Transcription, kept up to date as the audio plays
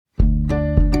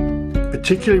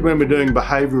particularly when we're doing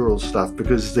behavioural stuff,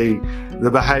 because the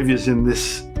behaviours in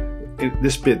this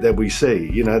bit that we see,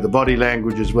 you know, the body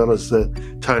language as well as the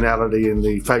tonality and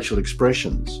the facial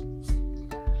expressions.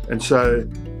 And so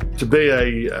to be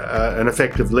an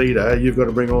effective leader, you've got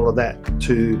to bring all of that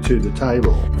to the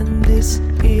table. And this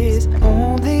is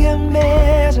only a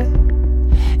measure.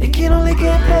 It can only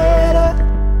get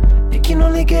better. It can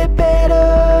only get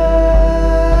better.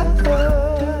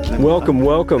 Welcome.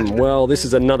 Well, this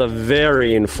is another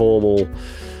very informal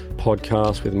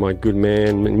podcast with my good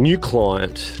man, new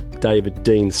client, David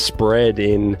Deane-Spread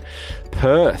in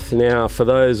Perth. Now, for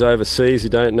those overseas who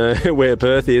don't know where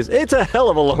Perth is, it's a hell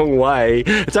of a long way.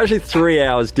 It's actually 3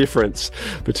 hours difference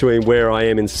between where I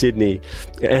am in Sydney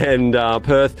and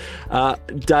Perth.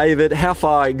 David, how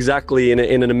far exactly in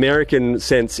an American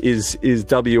sense is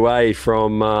WA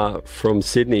from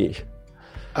Sydney?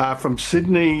 From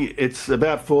Sydney, it's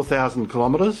about 4,000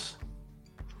 kilometres.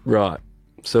 Right.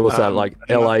 So what's that, like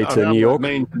LA to New York? I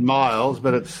mean miles,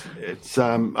 but it's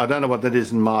I don't know what that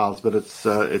is in miles, but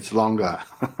it's longer.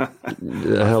 A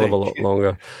hell of a lot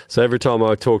longer. So every time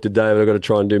I talk to David, I've got to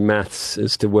try and do maths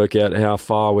as to work out how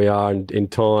far we are in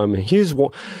time. His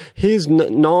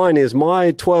 9 is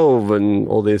my 12 and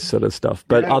all this sort of stuff.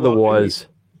 But yeah, otherwise...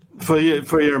 For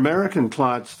your American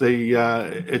clients,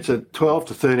 it's a 12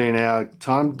 to 13 hour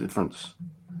time difference.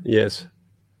 Yes.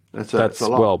 That's a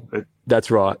lot. Well, that's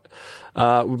right.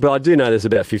 But I do know there's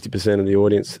about 50% of the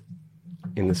audience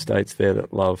in the States there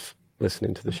that love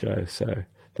listening to the show. So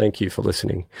thank you for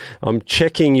listening. I'm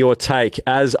checking your take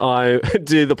as I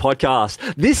do the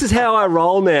podcast. This is how I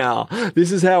roll now.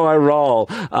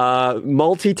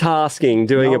 Multitasking,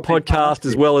 doing a podcast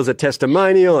as well as a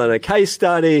testimonial and a case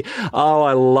study. Oh,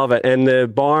 I love it. And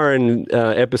the Byron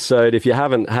episode, if you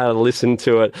haven't had a listen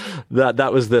to it,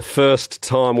 that was the first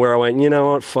time where I went, you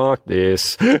know what, fuck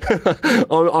this. This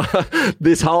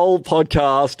whole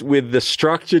podcast with the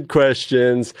structured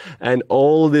questions and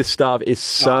all this stuff is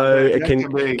so...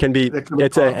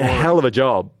 It's a hell of a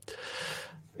job.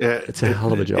 Yeah, it's a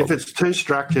hell of a job. If it's too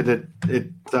structured,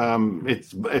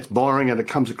 it's boring, and it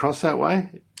comes across that way.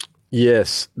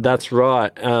 Yes, that's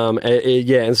right.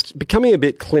 It's becoming a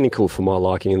bit clinical for my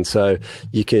liking, and so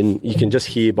you can just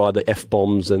hear by the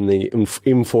F-bombs and the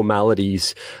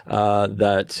informalities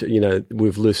that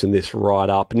we've loosened this right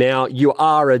up. Now, you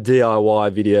are a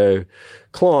DIY video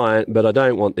client, but I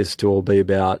don't want this to all be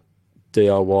about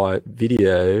DIY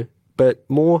video. But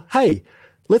more, hey,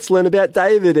 let's learn about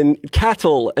David and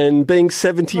cattle and being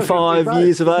 75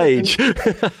 years of age.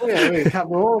 Yeah, we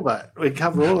cover all that.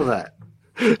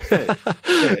 Yeah.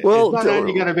 Well, it's not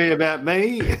only going to be about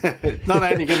me. It's not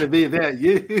only going to be about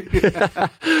you.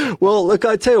 Well, look,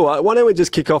 I tell you what, why don't we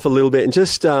just kick off a little bit and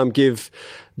just give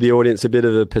the audience a bit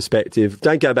of a perspective.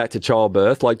 Don't go back to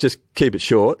childbirth, just keep it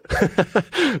short.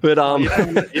 But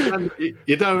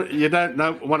you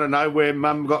don't want to know where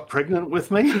Mum got pregnant with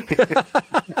me.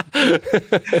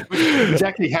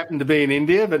 Exactly happened to be in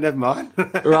India, but never mind.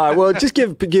 Right. Well, just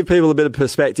give people a bit of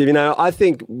perspective. I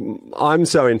think I'm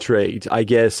so intrigued, I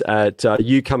guess, at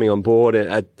you coming on board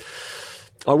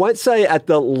I won't say at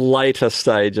the later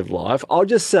stage of life. I'll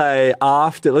just say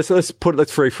after, let's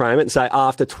reframe it and say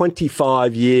after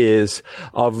 25 years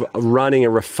of running a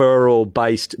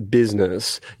referral-based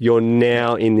business, you're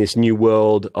now in this new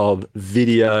world of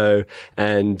video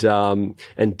and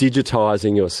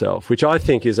digitizing yourself, which I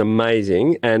think is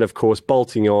amazing. And of course,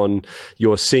 bolting on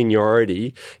your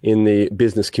seniority in the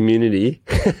business community.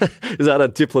 Is that a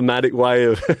diplomatic way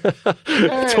of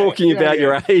talking about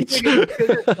your age?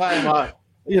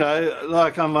 What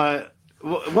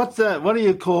do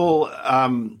you call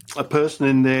a person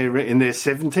in their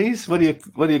 70s? What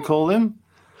do you call them?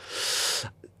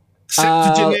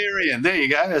 Septuagenarian. There you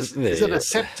go. Is it a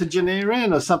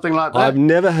septuagenarian or something like that? I've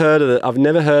never heard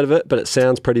of it, but it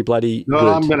sounds pretty bloody good.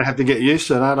 I'm going to have to get used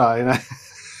to it, aren't I?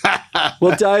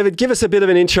 Well, David, give us a bit of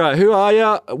an intro. Who are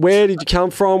you? Where did you come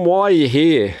from? Why are you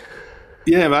here?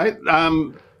 Yeah, mate.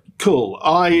 Cool.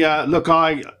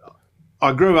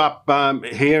 I grew up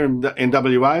here in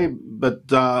WA,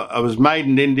 but I was made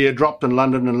in India, dropped in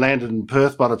London and landed in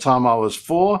Perth by the time I was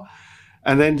 4,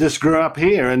 and then just grew up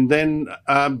here and then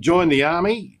joined the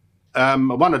Army. I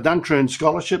won a Duntroon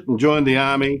scholarship and joined the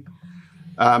Army.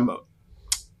 Got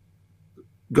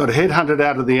headhunted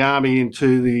out of the Army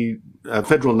into the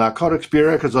Federal Narcotics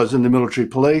Bureau because I was in the military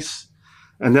police.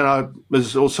 And then I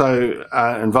was also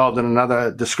involved in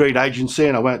another discrete agency,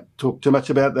 and I won't talk too much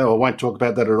about that, or won't talk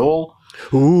about that at all.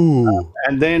 Ooh.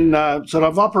 And then so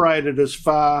I've operated as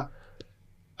far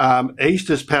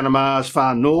east as Panama, as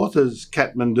far north as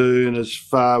Kathmandu, and as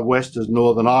far west as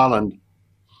Northern Ireland.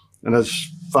 and as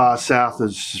far south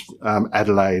as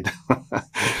Adelaide.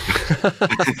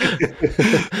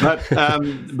 But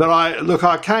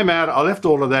I came out. I left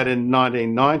all of that in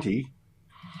 1990,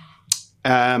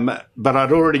 but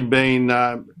I'd already been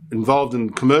involved in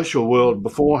the commercial world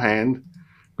beforehand,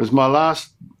 because my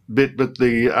last bit with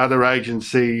the other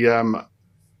agency,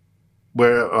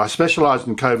 where I specialised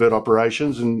in covert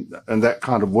operations and that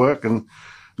kind of work, and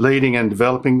leading and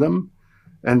developing them.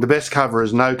 And the best cover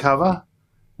is no cover.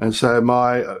 And so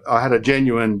I had a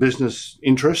genuine business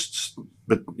interests,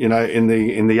 but in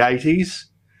the 80s,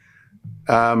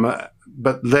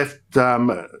 but left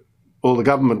all the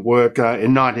government work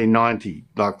in 1990,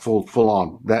 like full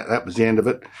on. That was the end of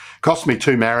it. Cost me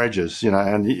 2 marriages,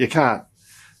 and you can't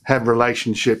have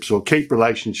relationships or keep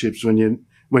relationships when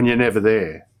you're never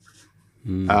there.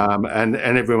 And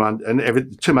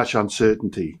too much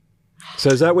uncertainty. So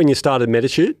is that when you started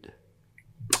Metashoot?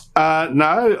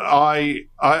 No,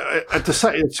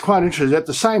 it's quite interesting. At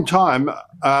the same time,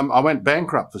 I went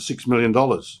bankrupt for $6 million.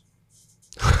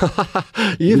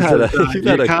 You've had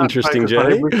an interesting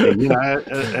journey.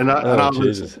 I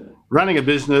was running a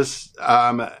business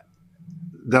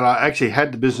that I actually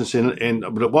had the business in,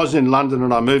 but it was in London,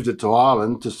 and I moved it to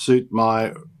Ireland to suit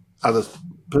my other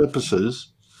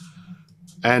purposes.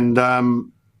 And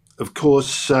of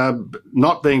course,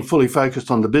 not being fully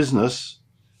focused on the business,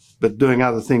 but doing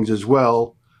other things as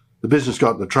well, the business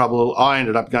got into trouble. I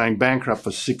ended up going bankrupt for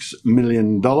 $6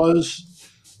 million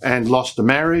and lost a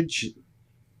marriage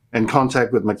and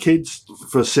contact with my kids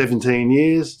for 17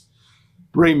 years.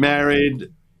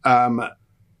 Remarried. I'd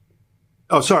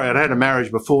had a marriage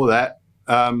before that,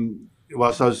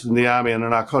 whilst I was in the Army and the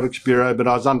Narcotics Bureau, but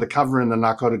I was undercover in the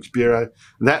Narcotics Bureau.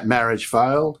 That marriage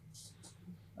failed.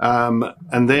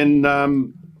 And then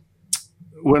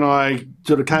when I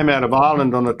sort of came out of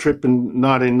Ireland on a trip in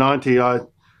 1990,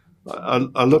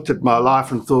 I looked at my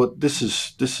life and thought, this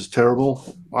is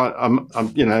terrible. I'm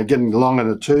getting long in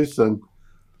the tooth, and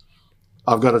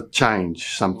I've got to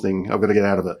change something. I've got to get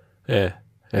out of it. Yeah.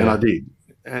 And I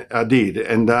did.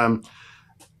 And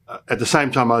at the same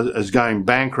time, I was going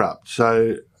bankrupt.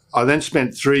 So I then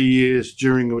spent 3 years,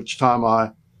 during which time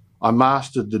I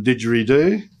mastered the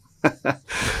didgeridoo,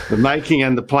 the making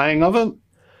and the playing of it.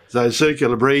 So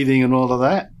circular breathing and all of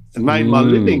that, and made my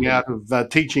living out of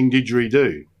teaching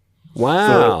didgeridoo.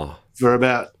 Wow! For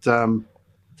about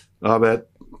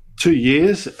 2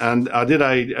 years, and I did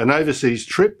an overseas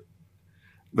trip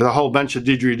with a whole bunch of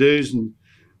didgeridoos, and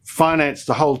financed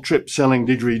the whole trip selling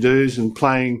didgeridoos and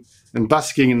playing and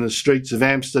busking in the streets of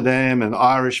Amsterdam and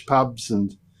Irish pubs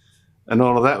and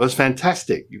all of that. It was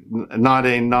fantastic. In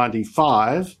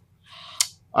 1995,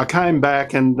 I came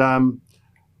back, and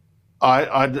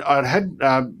I had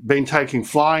been taking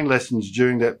flying lessons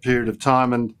during that period of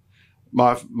time, and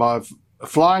my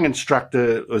flying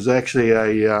instructor was actually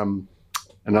an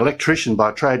electrician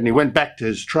by trade, and he went back to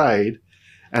his trade,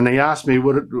 and he asked me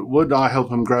would I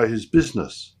help him grow his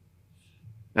business,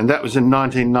 and that was in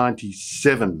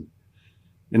 1997.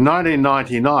 In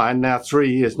 1999, now 3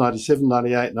 years, 97,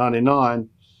 98, 99,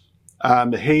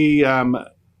 he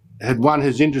had won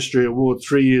his industry award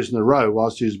 3 years in a row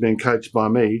whilst he was being coached by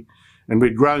me. And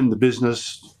we'd grown the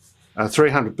business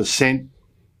 300%.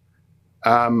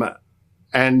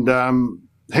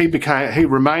 He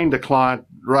remained a client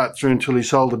right through until he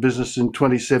sold the business in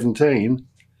 2017.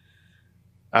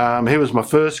 He was my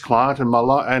first client,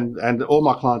 and all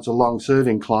my clients are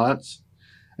long-serving clients.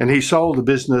 And he sold the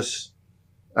business,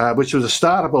 which was a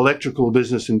startup electrical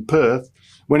business in Perth.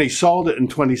 When he sold it in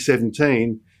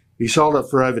 2017, he sold it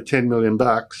for over $10 million,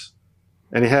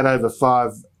 and he had over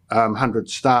 500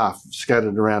 staff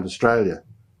scattered around Australia.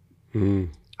 And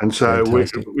so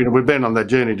we've been on that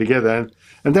journey together,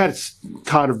 and that's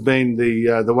kind of been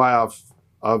the way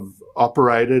I've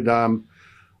operated.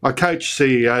 I coach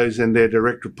CEOs and their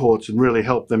direct reports and really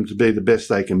help them to be the best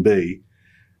they can be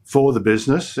for the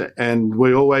business, and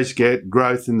we always get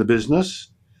growth in the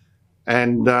business,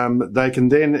 and they can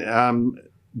then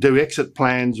do exit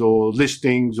plans or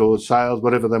listings or sales,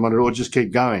 whatever they want to do, or just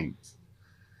keep going.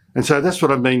 And so that's what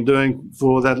I've been doing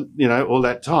for that, all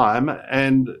that time.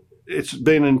 And it's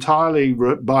been entirely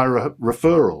by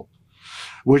referral,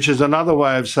 which is another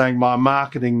way of saying my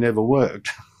marketing never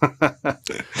worked.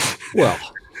 Well,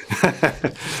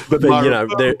 but my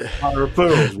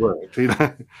referrals worked.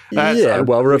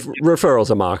 Referrals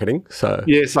are marketing. So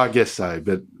yes, I guess so.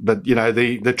 But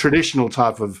the traditional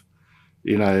type of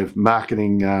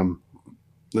marketing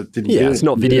that didn't. Yeah, it's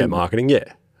not video marketing.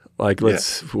 Yeah, we'll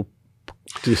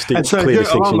distinct. And so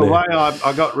along the way,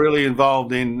 I got really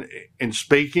involved in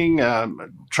speaking.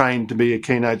 Trained to be a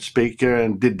keynote speaker,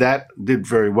 and did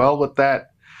very well with that.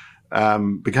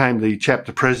 became the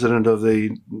chapter president of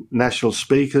the National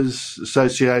Speakers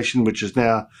Association, which is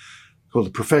now called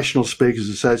the Professional Speakers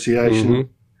Association,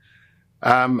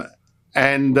 and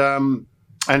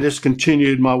just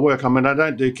continued my work. I mean, I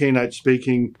don't do keynote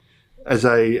speaking as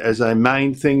a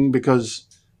main thing because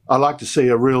I like to see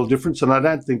a real difference, and I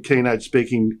don't think keynote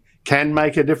speaking can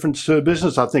make a difference to a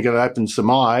business. I think it opens some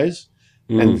eyes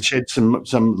and sheds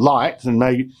some light and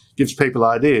maybe gives people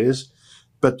ideas.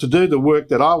 But to do the work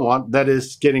that I want, that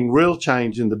is getting real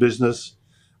change in the business,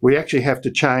 we actually have to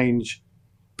change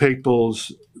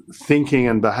people's thinking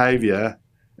and behaviour,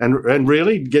 and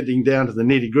really getting down to the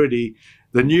nitty-gritty,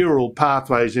 the neural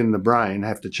pathways in the brain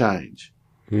have to change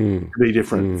to be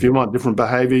different. If you want different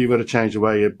behaviour, you've got to change the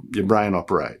way your brain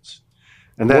operates.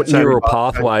 And that's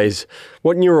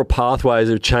what neural pathways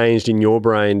have changed in your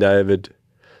brain, David,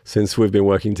 since we've been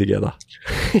working together?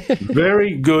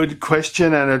 Very good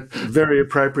question, and a very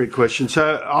appropriate question.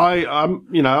 So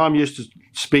I'm used to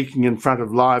speaking in front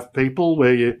of live people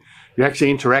where you're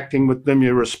actually interacting with them,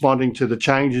 you're responding to the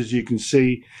changes you can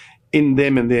see in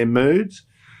them and their moods.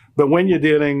 But when you're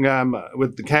dealing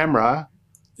with the camera,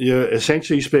 you're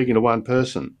essentially speaking to one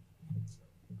person.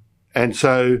 And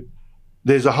so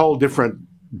there's a whole different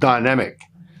dynamic.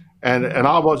 And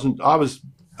I was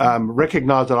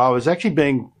recognised that I was actually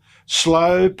being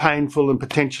slow, painful, and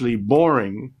potentially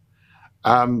boring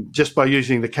just by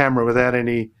using the camera without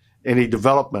any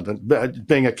development. And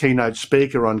being a keynote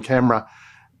speaker on camera,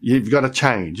 you've got to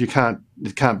change. It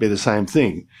can't be the same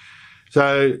thing.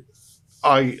 So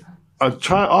I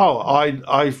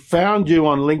found you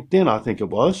on LinkedIn, I think it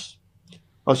was.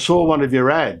 I saw one of your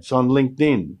ads on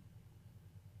LinkedIn,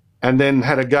 and then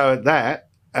had a go at that,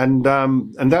 and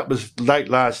that was late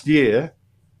last year.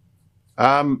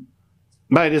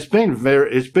 Mate, it's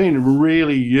been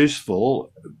really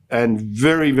useful and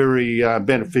very, very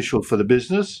beneficial for the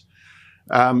business.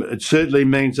 It certainly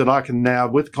means that I can now,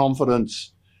 with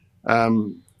confidence,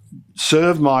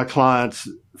 serve my clients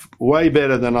way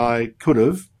better than I could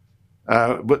have,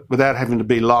 without having to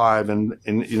be live and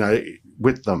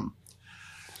with them.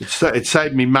 It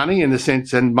saved me money in the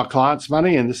sense, and my clients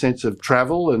money in the sense of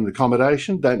travel and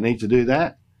accommodation. Don't need to do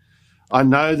that. I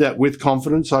know that with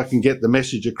confidence I can get the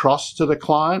message across to the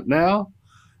client now.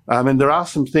 And there are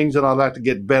some things that I'd like to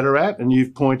get better at, and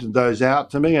you've pointed those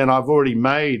out to me, and I've already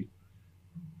made,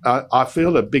 I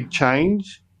feel, a big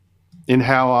change in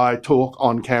how I talk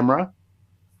on camera.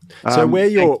 So where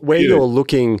you're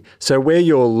looking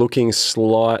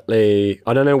slightly,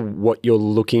 I don't know what you're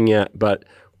looking at, but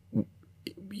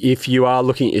if you are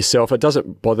looking at yourself, it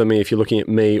doesn't bother me if you're looking at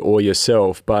me or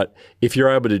yourself, but if you're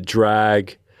able to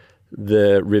drag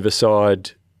the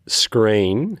Riverside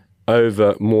screen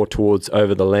more towards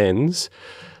over the lens,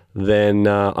 then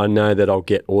I know that I'll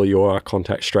get all your eye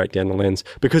contact straight down the lens,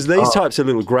 because these types of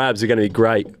little grabs are going to be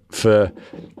great for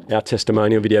our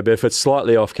testimonial video. But if it's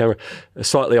slightly off camera,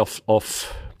 slightly off. All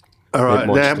right,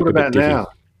 now what about now?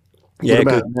 Yeah,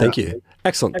 good. Thank you.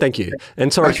 Excellent. Thank you.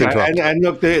 And sorry to interrupt. And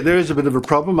look, there is a bit of a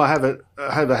problem. I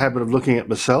have a habit of looking at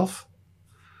myself.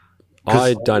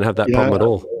 I don't have that problem at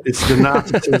all. It's the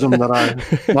narcissism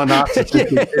my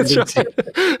narcissistic tendency.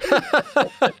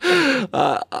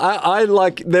 I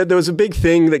like, there was a big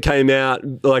thing that came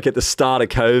out like at the start of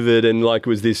COVID, and like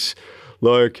was this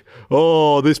like,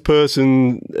 oh, this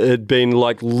person had been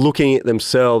like looking at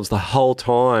themselves the whole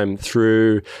time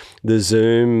through the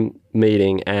Zoom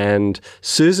meeting, and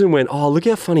Susan went, oh, look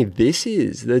how funny this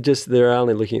is. They're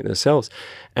only looking at themselves.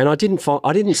 And I didn't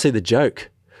see the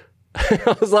joke.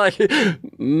 I was like,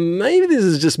 maybe this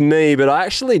is just me, but I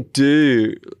actually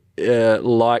do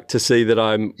like to see that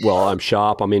I'm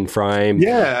sharp, I'm in frame.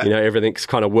 Yeah. Everything's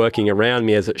kind of working around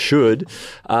me as it should.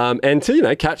 And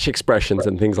to, catch expressions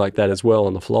and things like that as well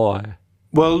on the fly.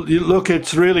 Well, look,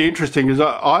 it's really interesting because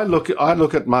I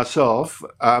look at myself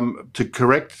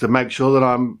to make sure that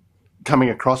I'm coming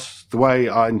across the way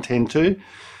I intend to.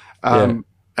 And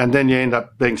then you end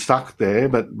up being stuck there.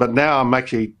 But now I'm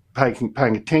actually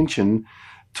paying attention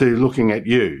to looking at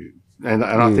you, and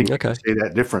I think you can see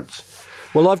that difference.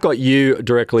 Well, I've got you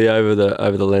directly over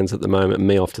the lens at the moment, and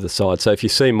me off to the side. So if you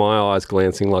see my eyes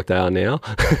glancing like they are now,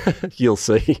 you'll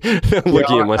see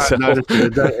looking at myself.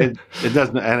 It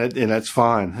doesn't, and it's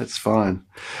fine. It's fine.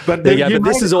 But but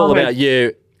this is all about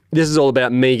you. This is all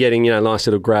about me getting nice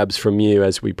little grabs from you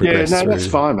as we progress. Yeah, no, that's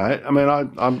fine, mate. I mean,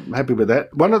 I'm happy with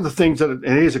that. One of the things and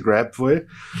here's a grab for you.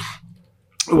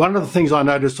 One of the things I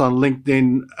noticed on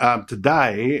LinkedIn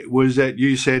today was that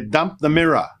you said, dump the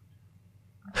mirror.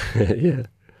 Yeah.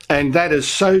 And that is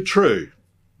so true.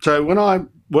 So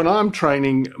when I'm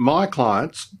training my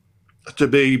clients to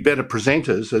be better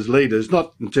presenters as leaders,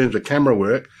 not in terms of camera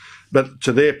work, but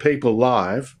to their people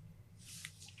live,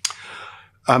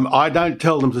 I don't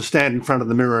tell them to stand in front of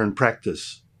the mirror and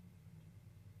practice,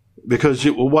 because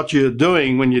what you're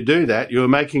doing when you do that, you're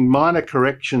making minor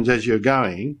corrections as you're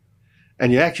going,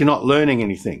 and you're actually not learning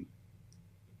anything.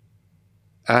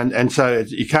 And so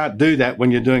you can't do that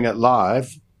when you're doing it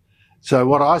live. So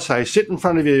what I say, sit in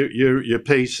front of your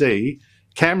PC,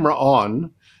 camera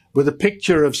on, with a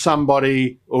picture of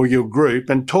somebody or your group,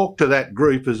 and talk to that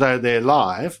group as though they're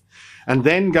live, and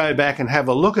then go back and have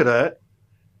a look at it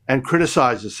and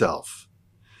criticize yourself.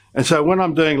 And so when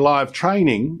I'm doing live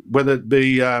training, whether it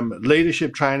be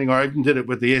leadership training, or I even did it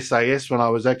with the SAS when I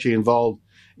was actually involved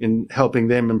in helping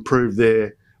them improve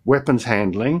their weapons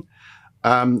handling,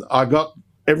 I got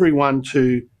everyone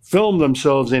to film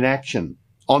themselves in action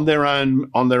on their own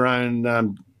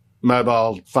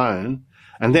mobile phone,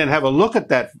 and then have a look at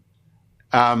that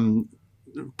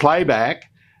playback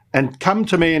and come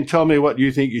to me and tell me what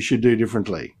you think you should do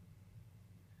differently.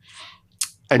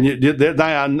 And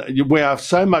we are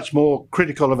so much more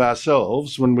critical of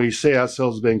ourselves when we see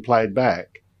ourselves being played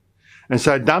back. And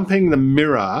so dumping the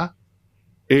mirror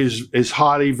is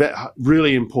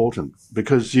really important,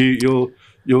 because you'll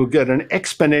get an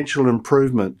exponential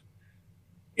improvement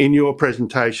in your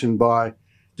presentation by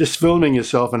just filming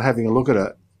yourself and having a look at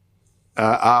it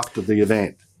after the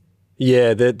event.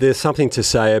 Yeah, there's something to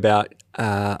say about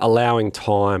allowing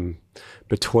time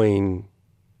between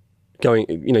going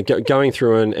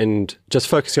through and just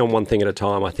focusing on one thing at a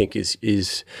time. I think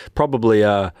is probably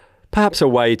perhaps a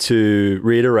way to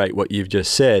reiterate what you've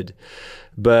just said.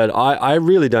 But I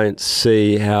really don't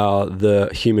see how the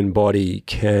human body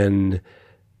can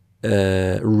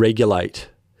regulate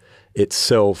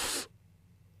itself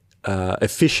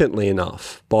efficiently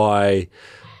enough by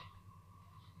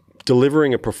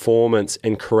delivering a performance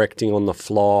and correcting on the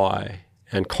fly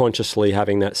and consciously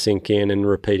having that sink in and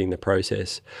repeating the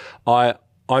process.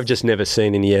 I've just never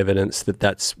seen any evidence that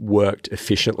that's worked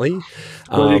efficiently.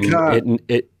 Well, you can't.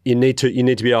 You need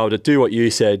to be able to do what you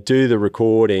said, do the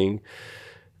recording,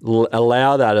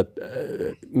 allow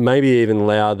that, maybe even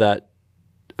allow that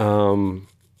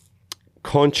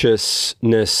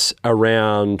consciousness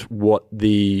around what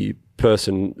the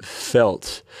person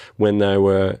felt when they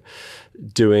were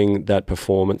doing that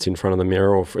performance in front of the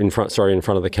mirror, or in front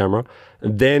of the camera,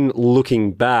 then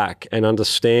looking back and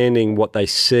understanding what they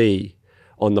see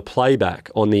on the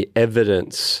playback, on the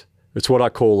evidence. It's what I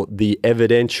call the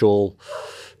evidential,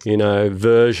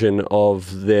 version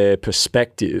of their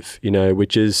perspective,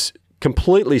 which is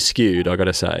completely skewed, I got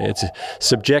to say. It's a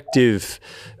subjective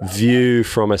view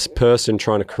from a person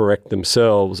trying to correct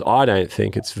themselves. I don't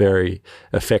think it's very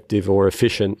effective or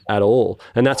efficient at all.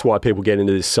 And that's why people get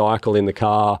into this cycle in the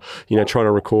car, trying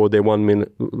to record their 1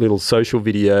 minute little social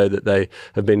video that they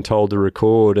have been told to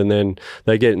record. And then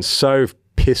they get so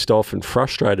pissed off and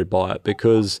frustrated by it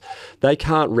because they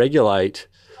can't regulate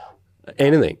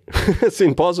anything. It's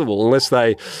impossible unless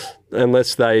they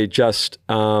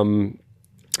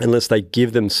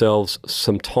give themselves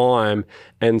some time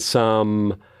and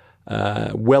some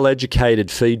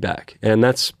well-educated feedback. And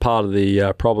that's part of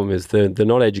the problem, is they're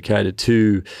not educated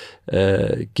to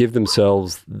give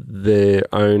themselves their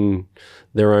own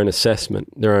assessment,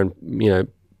 their own,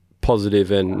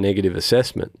 positive and negative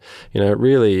assessment. It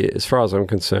really, as far as I'm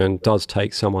concerned, does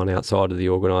take someone outside of the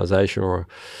organisation, or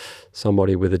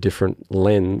somebody with a different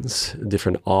lens, a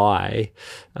different eye,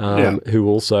 who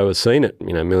also has seen it,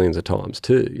 millions of times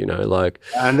too,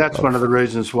 And that's one of the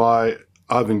reasons why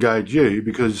I've engaged you,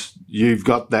 because you've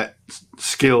got that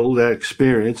skill, that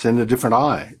experience, and a different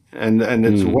eye. And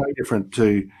it's way different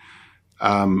to,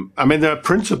 there are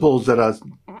principles that are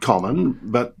common,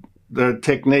 but there are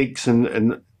techniques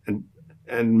and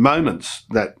moments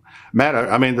that matter.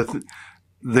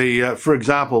 For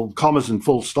example, commas and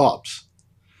full stops.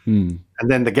 And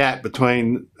then the gap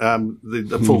between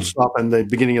the full stop and the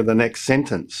beginning of the next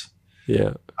sentence.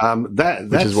 Yeah,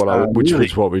 which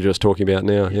is what we're just talking about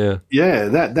now. Yeah, yeah,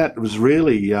 that was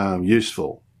really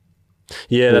useful.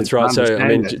 Yeah, that's right. So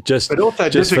but also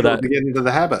just for that to get into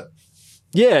the habit.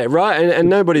 Yeah, right. And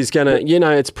nobody's gonna,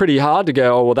 it's pretty hard to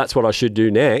go, oh well, that's what I should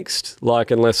do next.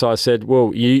 Unless I said,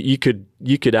 well, you could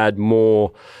add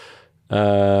more.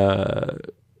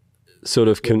 Sort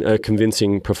of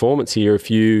convincing performance here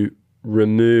if you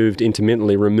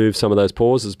intermittently remove some of those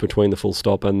pauses between the full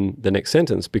stop and the next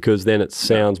sentence, because then it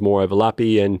sounds more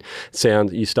overlappy and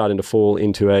you're starting to fall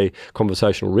into a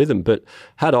conversational rhythm. But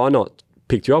had I not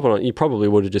picked you up on it, you probably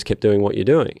would have just kept doing what you're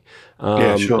doing.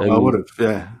 Yeah, sure, I would have,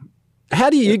 yeah. How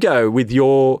do you go with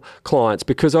your clients?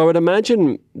 Because I would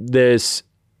imagine there's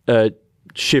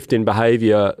shift in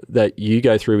behaviour that you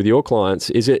go through with your clients,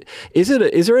 is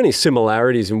there any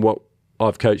similarities in what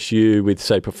I've coached you with,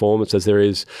 say, performance, as there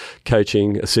is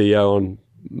coaching a CEO on,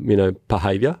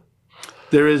 behaviour?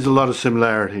 There is a lot of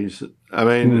similarities. I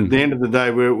mean, at the end of the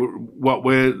day, what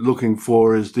we're looking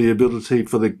for is the ability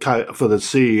for the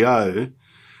CEO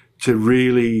to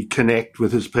really connect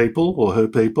with his people or her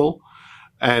people,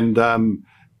 and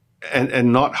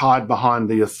not hide behind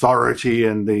the authority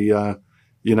and the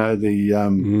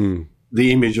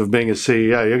image of being a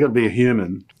CEO. You've got to be a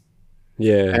human.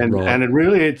 Yeah, and right. and it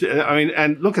really,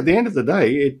 and look, at the end of the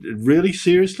day, it really,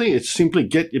 seriously, it's simply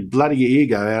get your bloody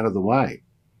ego out of the way.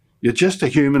 You're just a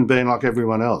human being like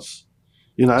everyone else.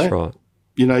 That's right.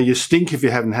 You stink if you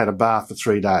haven't had a bath for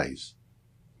 3 days.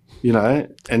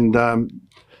 And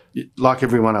like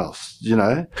everyone else.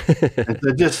 And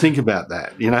so just think about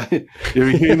that. You're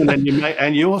a human,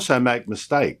 and you also make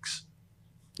mistakes.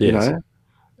 Yes.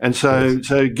 And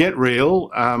so get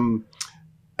real.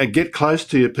 And get close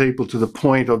to your people to the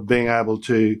point of being able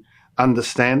to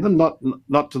understand them,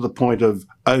 not to the point of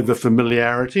over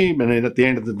familiarity. I mean, at the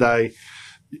end of the day,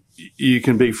 you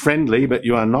can be friendly, but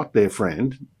you are not their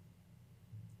friend.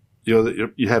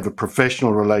 You have a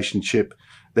professional relationship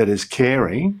that is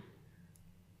caring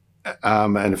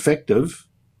and effective,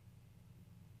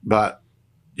 but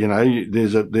they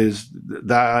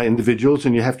are individuals,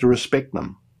 and you have to respect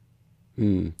them.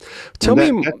 Tell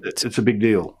me, it's a big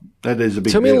deal. That is a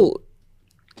big deal.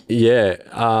 Yeah.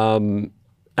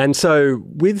 And so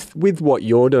with what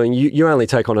you're doing, you only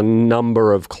take on a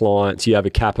number of clients. You have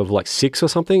a cap of like 6 or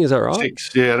something. Is that right?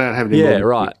 6. Yeah, I don't have any more. Yeah,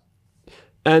 right.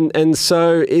 And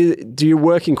so do you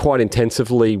working quite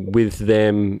intensively with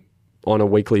them on a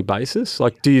weekly basis?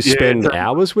 Like, do you spend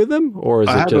hours with them, or is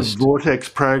it just... a Vortex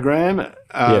program,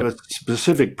 a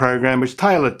specific program which is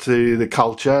tailored to the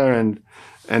culture and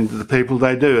the people.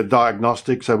 They do a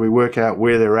diagnostic, so we work out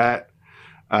where they're at.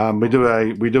 We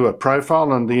do a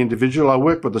profile on the individual. I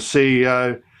work with the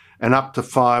CEO and up to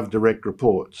 5 direct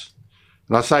reports.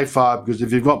 And I say 5 because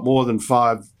if you've got more than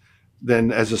 5,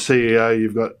 then as a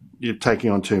CEO you're taking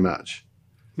on too much.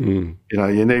 You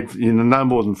need no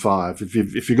more than 5.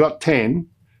 If you've got 10,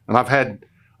 and I've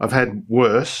had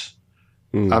worse.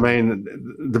 I mean,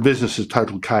 the business is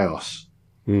total chaos,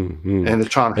 and they're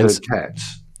trying to herd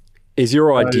cats. Is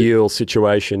your ideal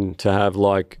situation to have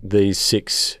like these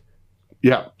 6?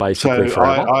 Yeah, basically so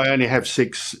forever? I only have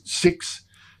 6.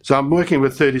 So I'm working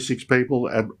with 36 people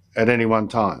at any one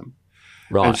time.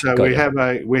 Right. And so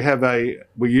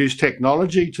we use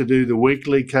technology to do the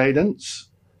weekly cadence,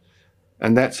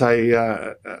 and that's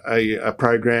a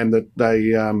program that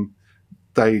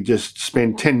they just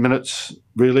spend 10 minutes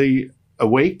really a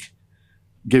week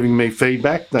giving me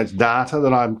feedback. That's data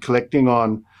that I'm collecting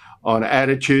on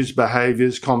attitudes,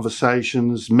 behaviours,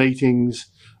 conversations, meetings,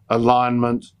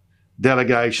 alignment,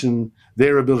 delegation,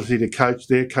 their ability to coach,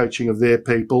 their coaching of their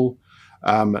people,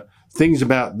 things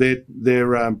about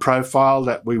their profile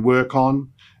that we work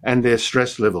on, and their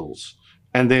stress levels,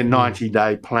 and their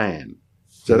 90-day plan.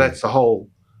 So that's the whole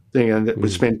thing. And we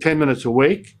spend 10 minutes a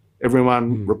week.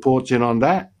 Everyone reports in on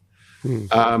that.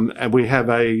 And we have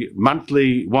a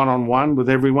monthly one-on-one with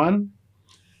everyone.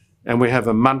 And we have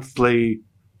a monthly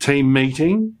team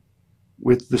meeting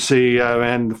with the CEO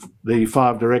and the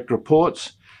 5 direct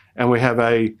reports. And we have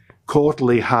a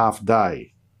quarterly half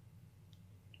day.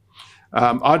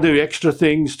 I do extra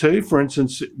things too. For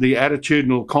instance, the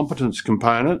attitudinal competence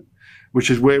component, which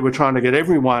is where we're trying to get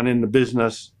everyone in the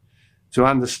business to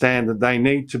understand that they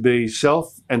need to be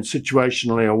self and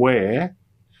situationally aware,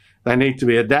 they need to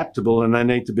be adaptable, and they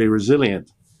need to be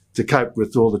resilient to cope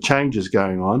with all the changes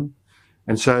going on.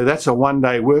 And so that's a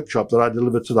one-day workshop that I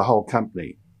deliver to the whole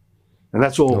company. And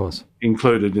that's all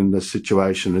included in this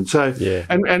situation. And so,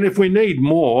 and if we need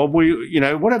more,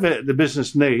 whatever the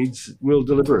business needs, we'll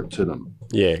deliver it to them.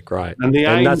 Yeah, great. And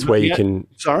that's where you can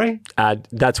add.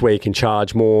 That's where you can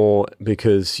charge more,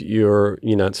 because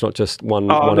it's not just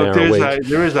one hour a week.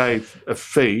 There is a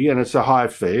fee, and it's a high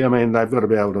fee. I mean, they've got to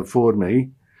be able to afford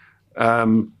me.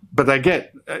 But they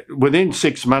get within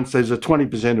 6 months, there's a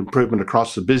 20% improvement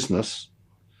across the business.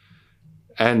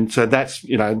 And so that's,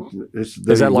 is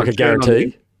that like a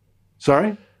guarantee?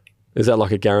 Sorry? Is that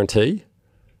like a guarantee?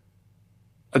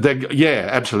 Yeah,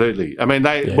 absolutely. I mean,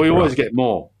 we always get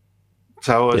more.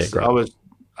 So I was,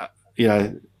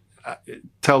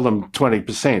 tell them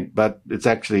 20%, but it's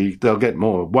actually, they'll get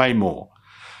more, way more.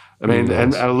 I mean,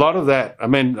 and a lot of that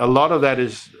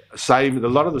is a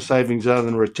lot of the savings are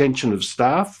in retention of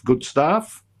staff, good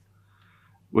staff,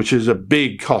 which is a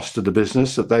big cost to the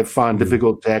business that they find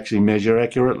difficult to actually measure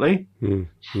accurately.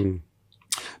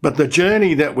 But the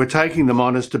journey that we're taking them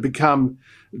on is to become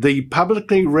the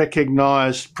publicly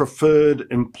recognised preferred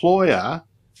employer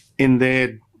in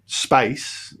their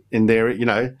space, in their,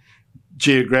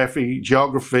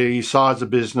 geography, size of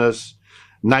business,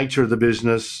 nature of the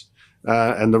business,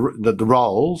 and the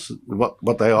roles,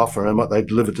 what they offer and what they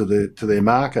deliver to their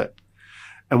market.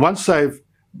 And once they've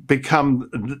become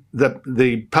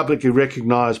the publicly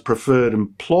recognised preferred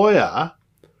employer,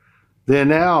 they're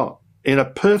now in a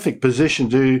perfect position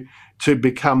to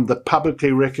become the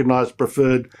publicly recognised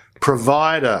preferred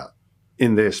provider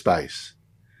in their space.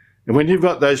 And when you've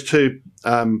got those two,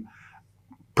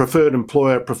 preferred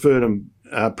employer, preferred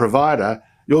provider,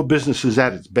 your business is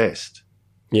at its best.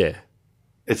 Yeah.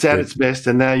 It's at its best,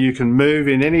 and now you can move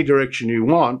in any direction you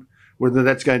want, whether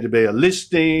that's going to be a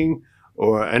listing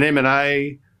or an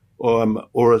M&A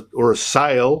or a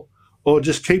sale, or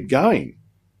just keep going.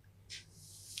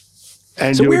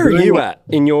 And so where are you at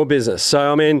in your business?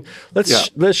 So, I mean,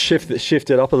 let's shift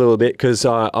it up a little bit, because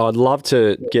I'd love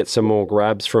to get some more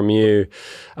grabs from you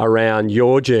around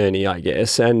your journey, I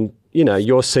guess. And,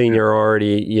 your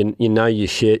seniority, you know your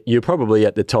shit. You're probably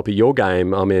at the top of your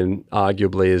game, I mean,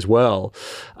 arguably as well,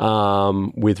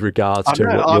 with regards to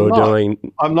what you're doing.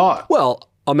 I'm not. Well,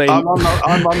 I mean,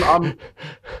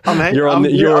 you're on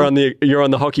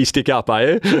the hockey stick up, are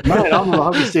you? Mate, I'm on the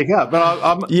hockey stick up, but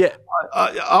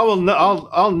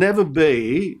I'll never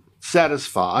be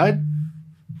satisfied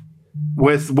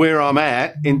with where I'm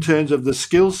at in terms of the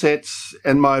skill sets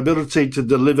and my ability to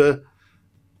deliver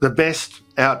the best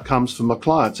outcomes for my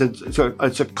clients. It's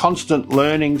a constant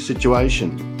learning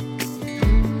situation.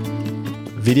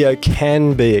 Video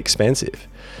can be expensive.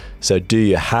 So do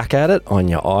you hack at it on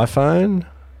your iPhone,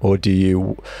 or do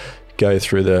you go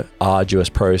through the arduous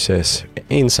process,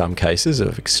 in some cases,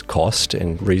 of cost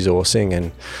and resourcing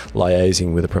and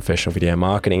liaising with a professional video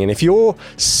marketing? And if you're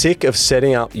sick of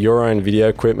setting up your own video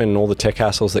equipment and all the tech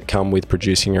hassles that come with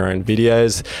producing your own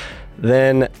videos,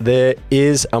 then there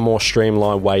is a more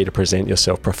streamlined way to present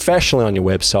yourself professionally on your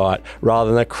website rather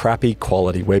than a crappy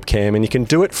quality webcam. And you can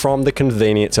do it from the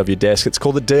convenience of your desk. It's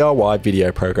called the DIY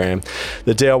Video Program.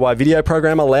 The DIY Video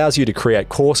Program allows you to create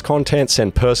course content,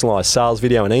 send personalized sales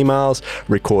video and emails,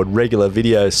 record regular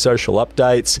video social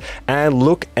updates, and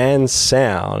look and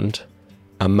sound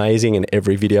amazing in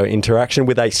every video interaction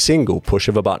with a single push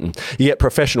of a button. You get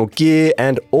professional gear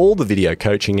and all the video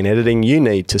coaching and editing you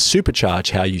need to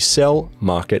supercharge how you sell,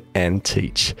 market, and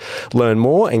teach. Learn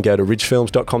more and go to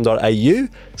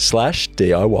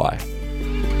ridgefilms.com.au/DIY.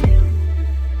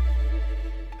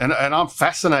 And I'm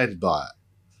fascinated by it.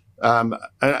 And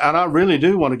I really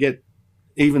do want to get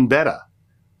even better.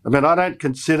 I mean, I don't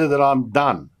consider that I'm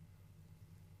done.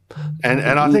 And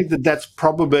I think that's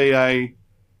probably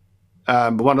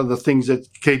one of the things that's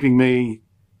keeping me,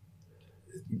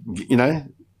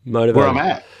 motivated, where I'm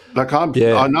at. Like I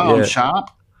know I'm sharp.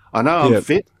 I know I'm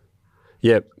fit.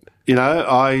 Yep.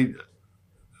 I've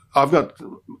got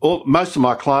most of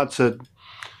my clients are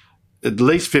at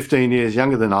least 15 years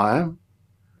younger than I am.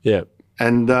 Yep.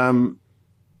 And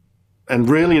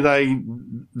really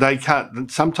they can't.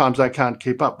 Sometimes they can't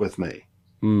keep up with me.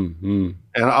 And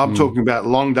I'm talking about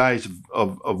long days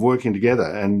of working together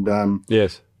and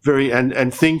yes.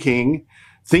 And thinking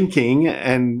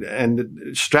and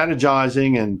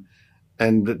strategizing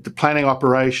and the planning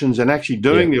operations and actually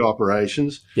doing the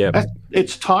operations. Yeah,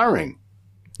 it's tiring.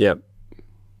 Yep.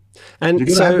 And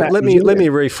so let me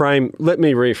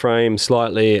reframe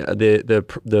slightly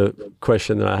the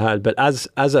question that I had. But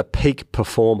as a peak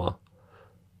performer,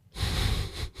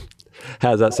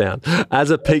 how's that sound? As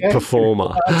a peak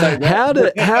performer, how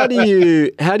do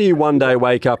you one day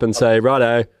wake up and say,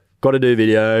 righto, got to do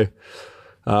video.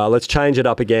 Let's change it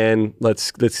up again.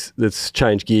 Let's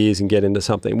change gears and get into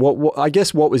something. What I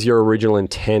guess what was your original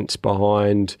intent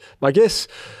behind? I guess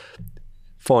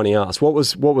finding us. What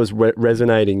was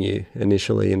resonating you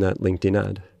initially in that LinkedIn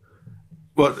ad?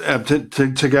 What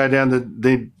to go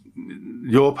down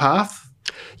your path?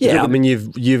 Yeah, I mean,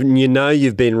 you've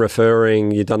been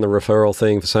referring, you've done the referral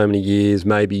thing for so many years.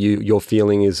 Maybe your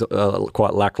feeling is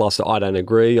quite lackluster. I don't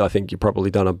agree. I think you've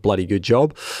probably done a bloody good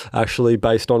job, actually,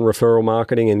 based on referral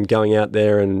marketing and going out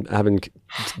there and having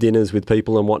dinners with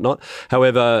people and whatnot.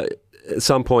 However, at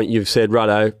some point you've said,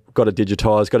 righto, got to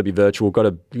digitise, got to be virtual,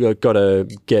 got to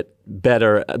get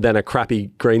better than a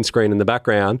crappy green screen in the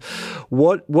background.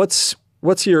 What's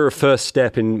your first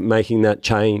step in making that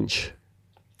change?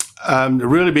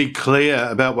 Really be clear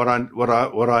about what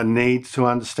I need to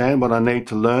understand, what I need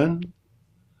to learn,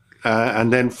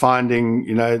 and then finding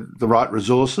the right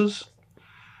resources.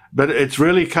 But it's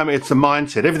really it's the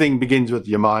mindset. Everything begins with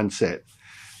your mindset,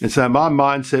 and so my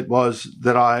mindset was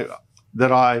that I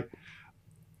that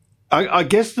I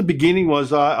guess the beginning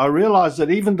was I realised that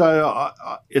even though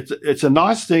it's a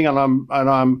nice thing,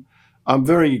 and I'm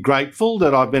very grateful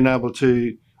that I've been able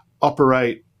to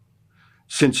operate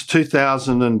since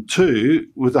 2002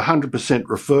 with 100%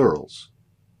 referrals,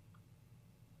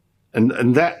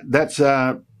 and that's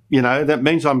that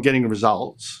means I'm getting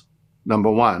results.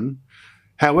 Number one,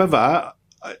 however,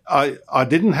 I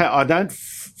don't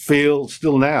feel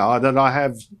still now that I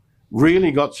have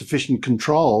really got sufficient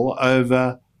control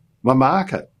over my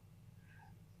market.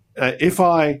 I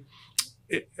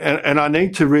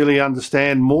need to really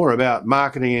understand more about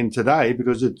marketing in today,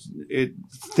 because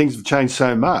things have changed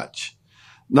so much.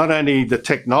 Not only the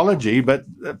technology, but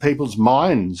people's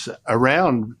minds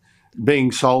around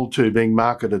being sold to, being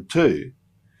marketed to.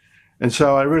 And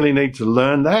so I really need to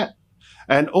learn that.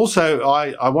 And also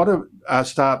I want to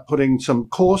start putting some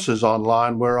courses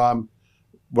online where I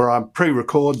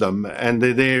pre-record them and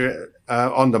they're there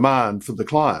on demand for the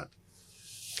client.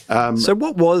 So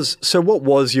what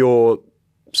was your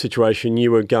situation?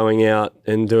 You were going out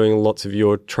and doing lots of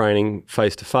your training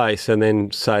face to face, and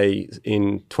then say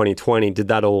in 2020, did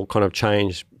that all kind of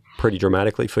change pretty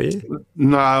dramatically for you?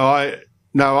 No,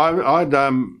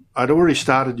 I'd already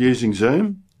started using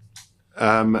Zoom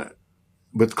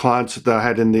with clients that I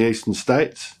had in the eastern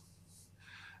states,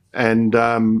 and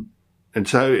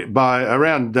so by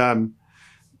around I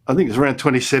think it was around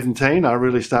 2017, I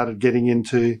really started getting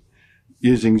into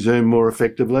using Zoom more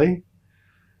effectively,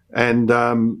 but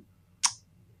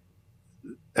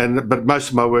most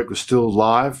of my work was still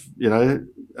live,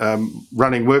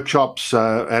 running workshops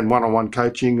and one-on-one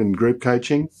coaching and group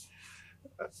coaching,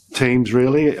 teams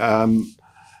really.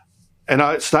 And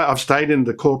I've stayed in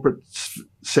the corporate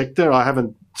sector. I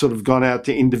haven't sort of gone out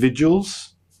to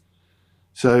individuals.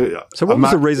 So what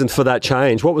was the reason for that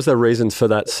change? What was the reason for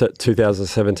that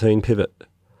 2017 pivot?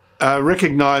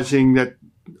 Recognising that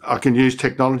I can use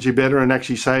technology better and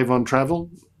actually save on travel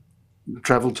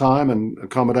time and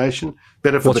accommodation.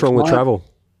 Better for What's wrong with travel?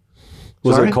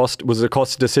 Was it a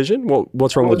cost decision?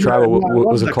 What's wrong with travel?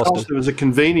 Was it cost? It was a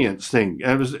convenience thing.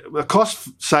 And it was a cost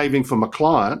saving for my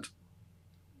client,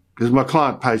 because my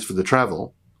client pays for the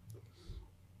travel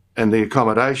and the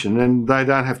accommodation, and they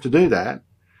don't have to do that.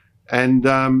 And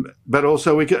but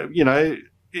also we can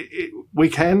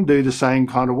do the same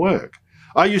kind of work.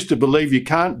 I used to believe you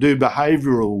can't do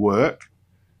behavioural work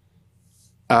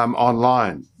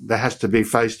online. There has to be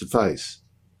face to face.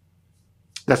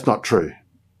 That's not true.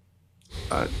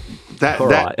 That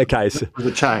was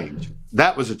a change.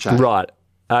 That was a change. Right.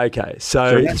 Okay.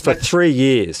 So for 3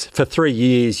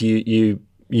 years, you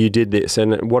did this,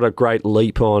 and what a great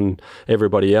leap on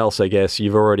everybody else. I guess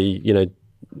you've already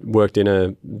worked in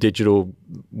a digital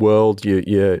world.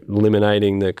 You're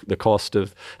eliminating the cost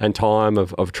of and time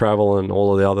of travel and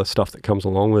all of the other stuff that comes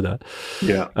along with that.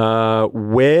 Yeah.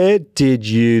 Where did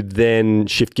you then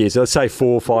shift gears? Let's say 4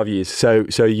 or 5 years. So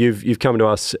you've come to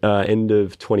us end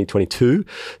of 2022.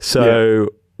 So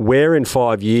where in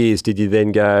 5 years did you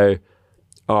then go,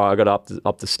 oh, I got to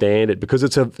up the standard? Because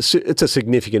it's a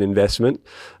significant investment,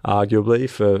 arguably,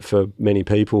 for many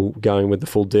people going with the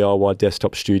full DIY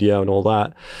desktop studio and all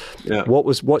that. Yeah.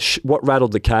 What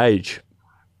rattled the cage?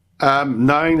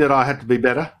 Knowing that I had to be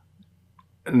better,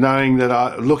 knowing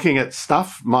that looking at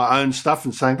stuff, my own stuff,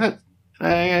 and saying that,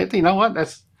 you know what,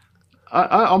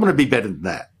 I want to be better than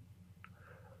that.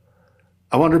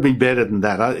 I want to be better than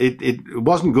that. It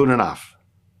wasn't good enough.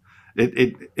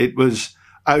 It was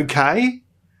okay.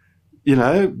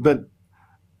 But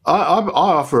I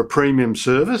offer a premium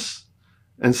service,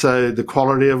 and so the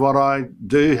quality of what I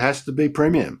do has to be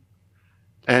premium.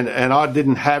 And I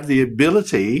didn't have the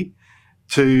ability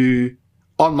to,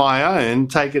 on my own,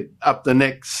 take it up the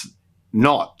next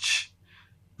notch,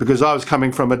 because I was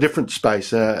coming from a different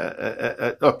space,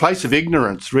 a place of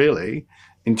ignorance, really,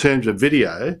 in terms of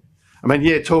video. I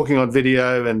mean, talking on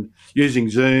video and using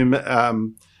Zoom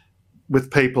with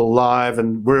people live,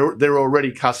 and they're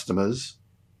already customers.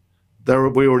 We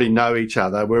already know each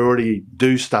other. We already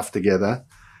do stuff together.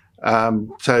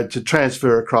 So to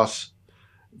transfer across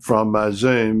from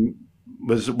Zoom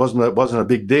wasn't a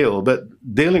big deal. But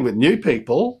dealing with new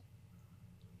people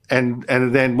and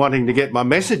then wanting to get my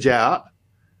message out,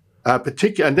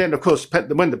 and then of course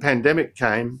when the pandemic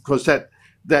came, of course that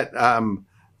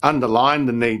underlined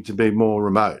the need to be more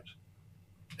remote,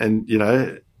 and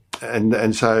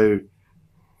so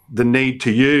the need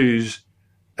to use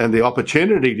and the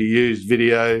opportunity to use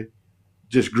video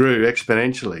just grew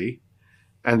exponentially.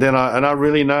 And then I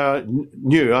really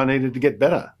knew I needed to get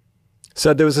better.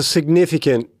 So there was a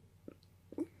significant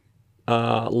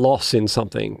loss in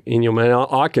something in your man.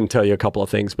 I can tell you a couple of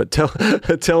things, but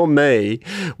tell me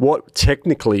what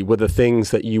technically were the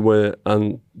things that you were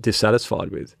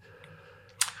dissatisfied with.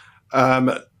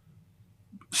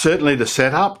 Certainly the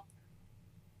setup.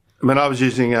 I mean, I was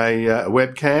using a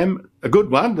webcam, a good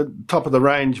one, the top of the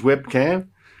range webcam.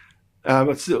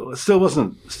 It still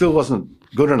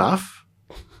wasn't good enough.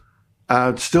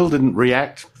 It still didn't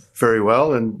react very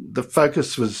well, and the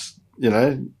focus was,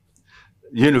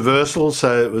 universal,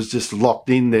 so it was just locked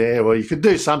in there. Well, you could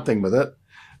do something with it,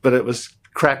 but it was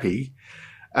crappy.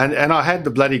 And I had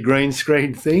the bloody green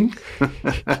screen thing.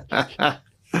 The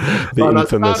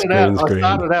infamous green screen.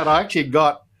 I actually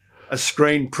got a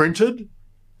screen printed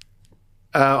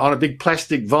on a big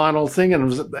plastic vinyl thing, and it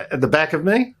was at the back of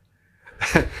me.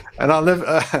 And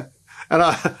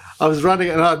I was running,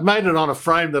 and I'd made it on a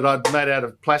frame that I'd made out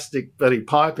of plastic bloody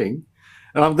piping.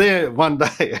 And I'm there one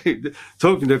day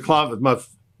talking to a client with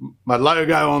my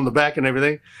logo on the back and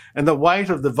everything, and the weight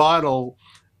of the vinyl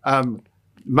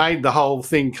made the whole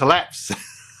thing collapse.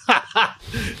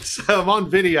 So I'm on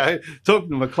video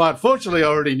talking to my client. Fortunately, I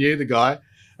already knew the guy,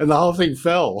 and the whole thing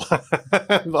fell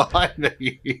behind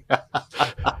me. I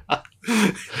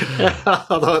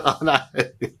thought, oh no.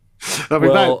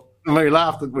 We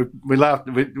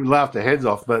laughed our heads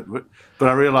off, but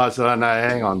I realised that,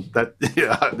 hang on, that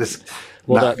this.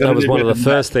 Well, that was one of the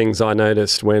first things I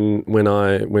noticed when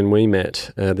we met.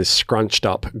 This scrunched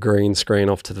up green screen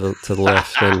off to the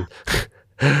left, and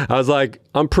I was like,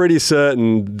 I'm pretty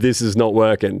certain this is not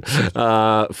working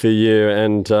for you.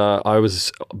 And I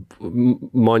was,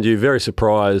 mind you, very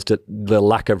surprised at the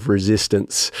lack of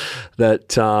resistance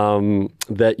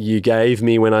that you gave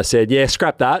me when I said, yeah,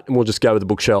 scrap that and we'll just go with the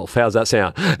bookshelf. How's that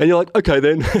sound? And you're like, okay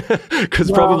then, because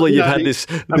probably you've had this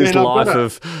life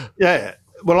of... Yeah.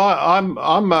 Well,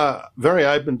 I'm very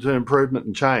open to improvement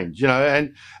and change,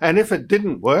 and if it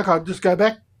didn't work, I'd just go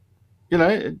back.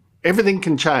 Everything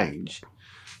can change.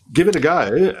 Give it a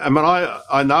go. I mean,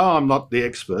 I know I'm not the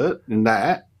expert in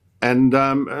that, and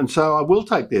so I will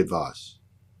take the advice.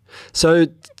 So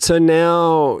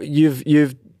now you've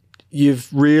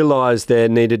realised there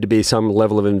needed to be some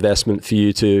level of investment for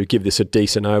you to give this a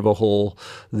decent overhaul.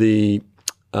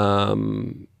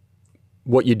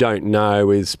 What you don't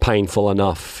know is painful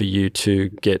enough for you to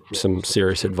get some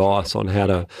serious advice on how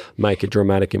to make a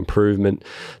dramatic improvement.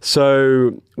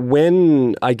 So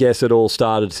when I guess it all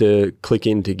started to click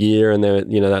into gear and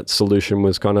that solution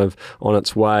was kind of on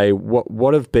its way,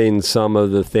 what have been some of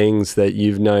the things that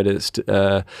you've noticed,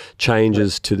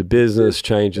 changes to the business,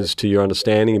 changes to your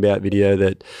understanding about video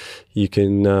that you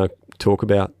can talk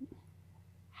about?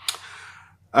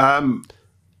 I'm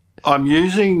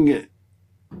using...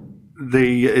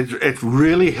 It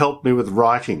really helped me with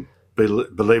writing,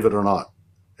 believe it or not,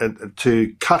 and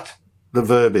to cut the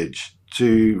verbiage,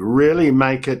 to really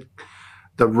make it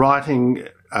the writing,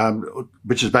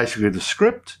 which is basically the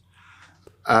script,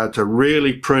 to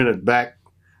really prune it back,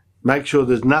 make sure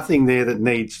there's nothing there that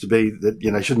needs to be,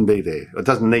 that shouldn't be there. It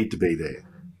doesn't need to be there,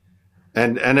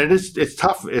 and it's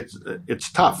tough.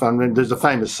 It's tough. I mean, there's a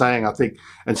famous saying, I think,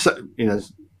 and so,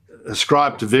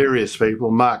 ascribed to various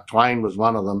people. Mark Twain was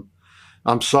one of them.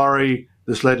 I'm sorry,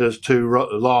 this letter's too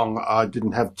long. I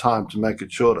didn't have time to make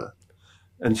it shorter.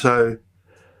 And so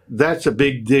that's a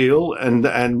big deal, and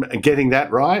getting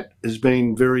that right has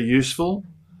been very useful.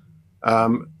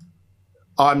 I'm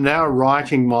now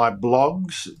writing my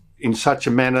blogs in such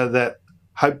a manner that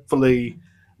hopefully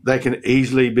they can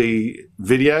easily be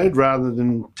videoed rather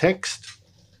than text.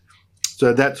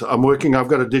 So I've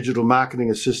got a digital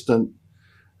marketing assistant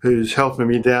who's helping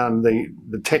me down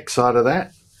the tech side of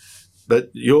that.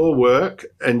 But your work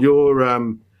and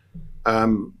your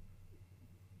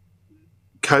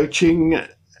coaching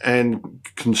and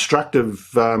constructive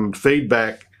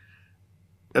feedback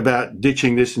about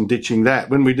ditching this and ditching that,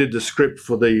 when we did the script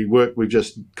for the work we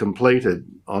just completed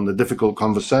on the difficult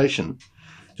conversation,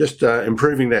 just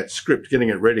improving that script, getting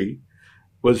it ready,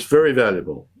 was very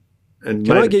valuable. And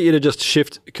Can I get you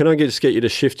to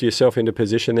shift yourself into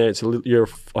position there?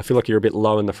 I feel like you're a bit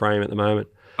low in the frame at the moment.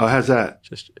 Oh, how's that?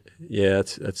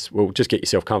 Well, just get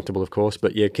yourself comfortable, of course.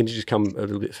 But yeah, can you just come a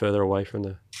little bit further away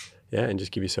from and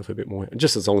just give yourself a bit more,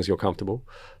 just as long as you're comfortable.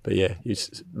 But yeah, you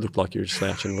look like you're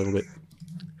slouching a little bit.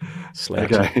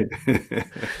 Slouching. Okay.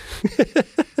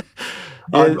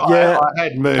 I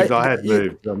had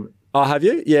moved. Oh, have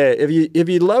you? Yeah. Have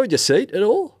you lowered your seat at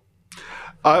all?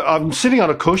 I'm sitting on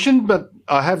a cushion, but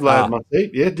I have lowered my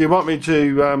seat. Yeah. Do you want me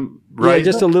to raise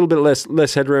just it? A little bit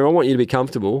less headroom. I want you to be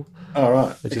comfortable. All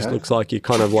right. It just looks like you're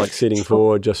kind of like sitting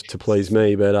forward just to please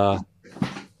me, but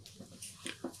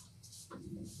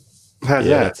how's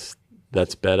that?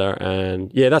 That's better.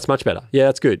 And yeah, that's much better. Yeah,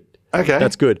 that's good. Okay.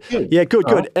 That's good. Yeah,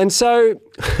 good. And so,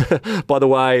 by the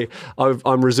way,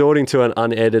 I'm resorting to an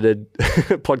unedited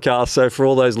podcast. So for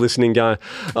all those listening going,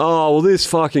 oh, well, this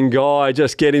fucking guy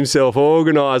just get himself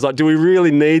organised. Like, do we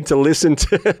really need to listen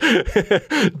to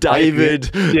David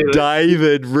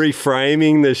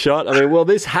reframing the shot? I mean, well,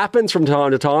 this happens from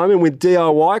time to time. And with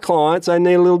DIY clients, they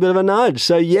need a little bit of a nudge.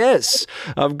 So yes,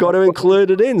 I've got to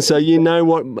include it in so you know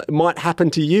what might happen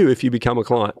to you if you become a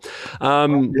client.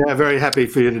 Yeah, very happy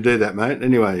for you to do that, mate.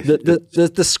 Anyway,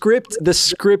 the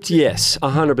script, yes,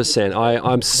 100%.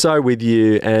 I'm so with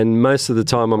you, and most of the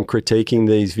time I'm critiquing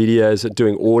these videos,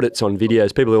 doing audits on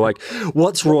videos. People are like,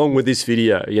 "What's wrong with this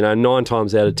video?" 9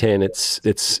 times out of 10, it's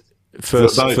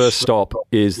first stop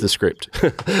is the script.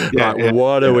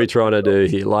 What are we trying to do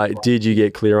here? Like, did you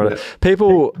get clear on it?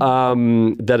 People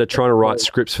that are trying to write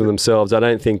scripts for themselves, I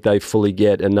don't think they fully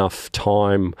get enough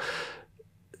time.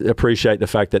 Appreciate the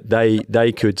fact that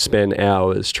they could spend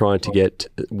hours trying to get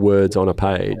words on a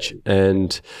page,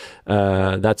 and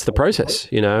that's the process.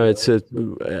 It's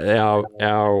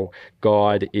our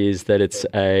guide is that it's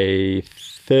a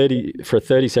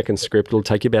 30-second script. It'll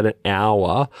take you about an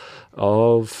hour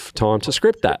of time to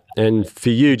script that. And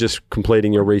for you, just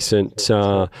completing your recent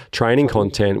training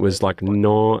content was like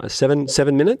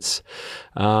 7 minutes,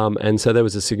 and so there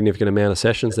was a significant amount of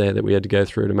sessions there that we had to go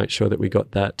through to make sure that we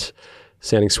got that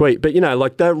sounding sweet. But,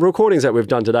 like the recordings that we've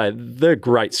done today, they're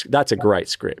great. That's a great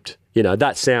script.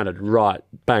 That sounded right,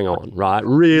 bang on, right?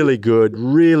 Really good,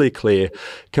 really clear.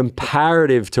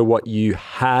 Comparative to what you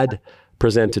had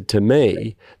presented to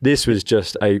me, this was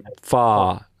just a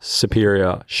far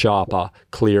superior, sharper,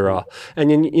 clearer. And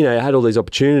then, had all these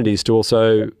opportunities to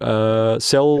also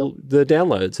sell the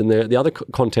downloads and the other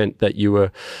content that you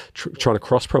were trying to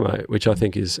cross-promote, which I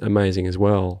think is amazing as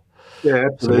well. Yeah,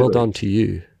 absolutely. So well done to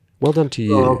you. Well done to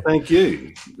you. Oh, thank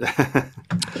you.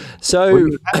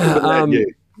 So, oh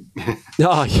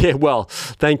yeah, well,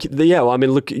 thank you. Yeah, well, I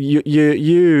mean, look,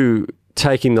 you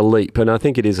taking the leap, and I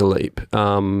think it is a leap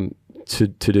to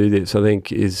do this. I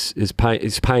think is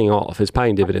paying off. It's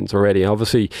paying dividends already.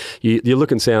 Obviously, you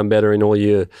look and sound better in all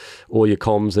your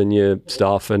comms and your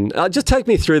stuff. And just take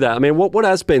me through that. I mean, what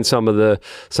has been some of the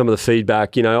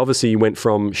feedback? Obviously, you went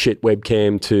from shit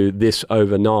webcam to this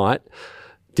overnight.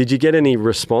 Did you get any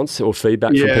response or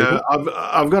feedback from people? Yeah,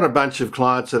 I've got a bunch of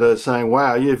clients that are saying,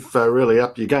 wow, you've really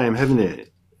upped your game, haven't you?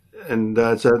 And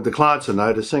so the clients are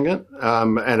noticing it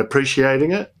and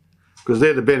appreciating it, because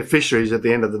they're the beneficiaries at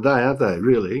the end of the day, aren't they,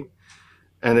 really?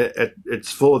 And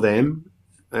it's for them.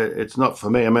 It's not for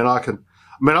me.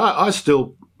 I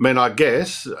still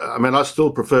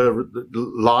prefer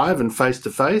live and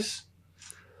face-to-face.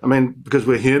 Because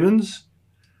we're humans.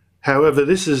 However,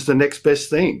 this is the next best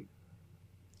thing.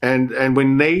 And we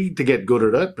need to get good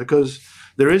at it, because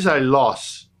there is a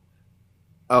loss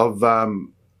of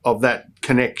that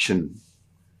connection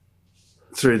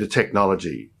through the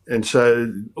technology. And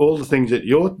so all the things that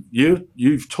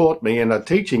you've taught me and are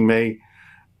teaching me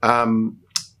are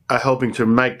helping to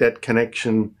make that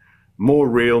connection more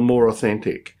real, more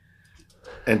authentic,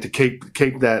 and to keep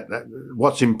that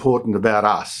what's important about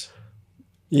us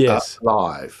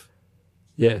alive.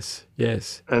 Yes.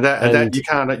 And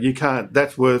that you can't.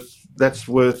 That's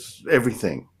worth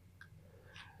everything.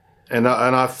 And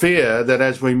I fear that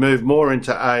as we move more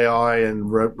into AI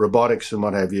and robotics and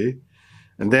what have you,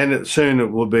 and then soon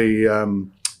it will be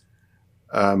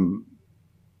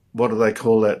what do they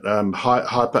call that?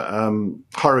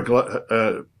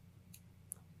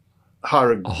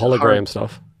 Hologram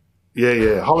stuff.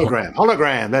 Yeah,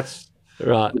 hologram. That's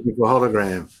right.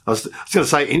 Hologram. I was going to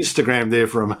say Instagram there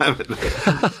for a moment.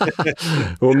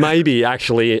 Well, maybe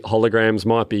actually holograms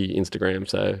might be Instagram,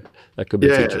 so that could be.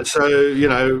 Yeah. Future. So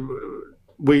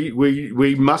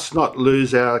we must not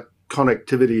lose our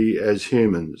connectivity as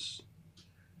humans.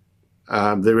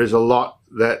 There is a lot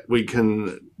that we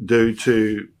can do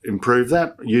to improve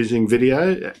that using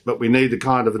video, but we need the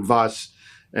kind of advice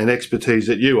and expertise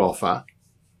that you offer.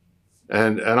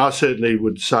 And I certainly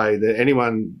would say that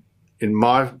anyone in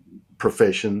my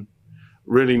profession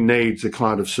really needs the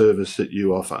kind of service that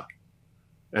you offer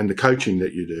and the coaching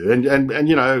that you do. And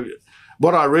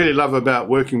what I really love about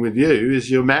working with you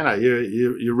is your manner.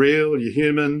 You're real, you're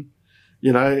human.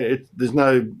 There's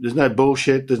no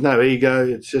bullshit, there's no ego.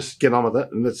 It's just get on with it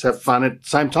and let's have fun at the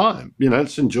same time.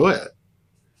 Let's enjoy it.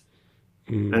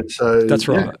 And so that's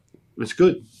right. Yeah, it's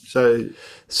good. So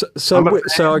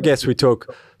I guess we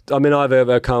talk. I've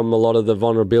overcome a lot of the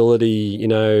vulnerability,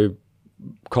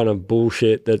 kind of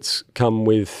bullshit that's come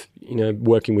with,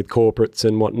 working with corporates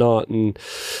and whatnot, and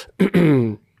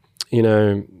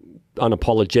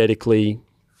unapologetically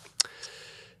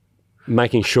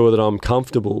making sure that I'm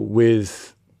comfortable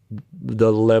with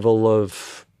the level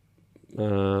of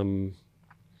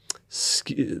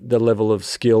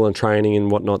skill and training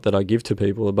and whatnot that I give to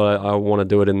people, but I want to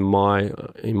do it on my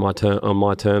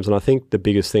terms. And I think the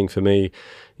biggest thing for me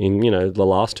in the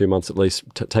last 2 months at least,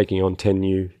 taking on 10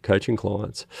 new coaching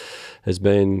clients, has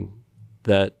been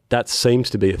that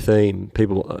seems to be a theme.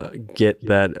 People get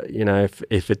that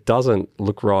if it doesn't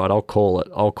look right, I'll call it.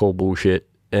 I'll call bullshit,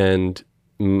 and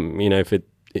if it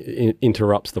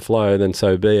interrupts the flow, then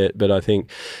so be it. But I think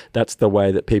that's the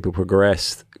way that people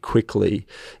progress quickly,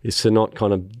 is to not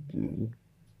kind of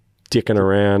dicking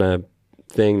around a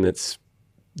thing that's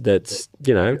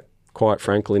quite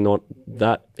frankly not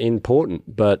that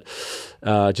important, but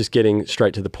just getting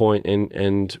straight to the point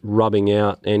and rubbing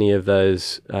out any of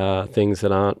those things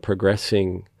that aren't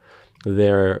progressing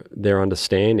their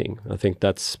understanding. I think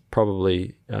that's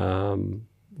probably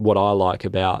what I like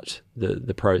about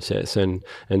the process, and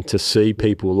to see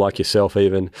people like yourself,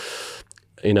 even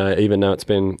though it's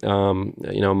been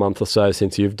a month or so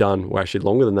since you've done, well, actually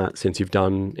longer than that, since you've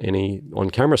done any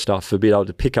on-camera stuff, to be able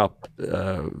to pick up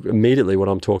immediately what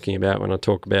I'm talking about when I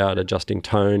talk about adjusting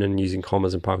tone and using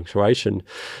commas and punctuation,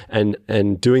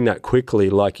 and doing that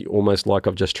quickly, almost like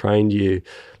I've just trained you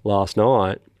last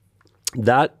night.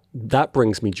 That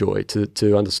brings me joy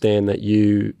to understand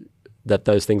that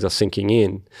those things are sinking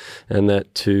in, and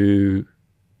that to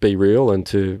be real and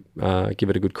to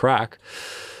give it a good crack,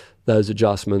 those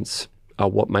adjustments are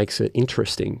what makes it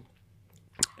interesting.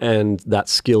 And that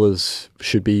skill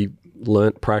should be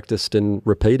learnt, practiced and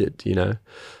repeated,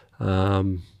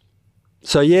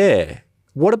 So yeah,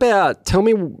 tell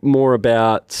me more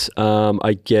about,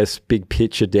 I guess, big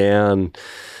picture down.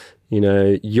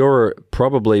 You're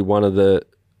probably one of the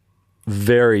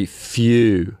very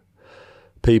few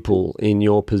people in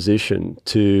your position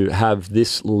to have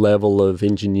this level of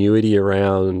ingenuity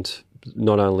around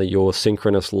not only your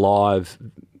synchronous live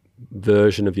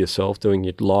version of yourself, doing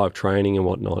your live training and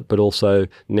whatnot, but also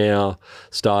now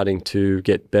starting to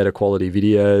get better quality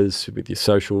videos with your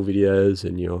social videos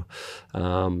and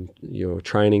your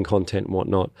training content and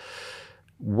whatnot.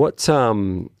 What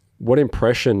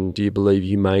impression do you believe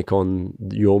you make on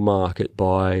your market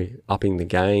by upping the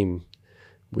game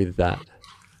with that?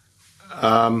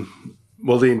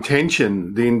 Well, the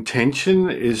intention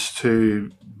is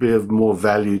to be of more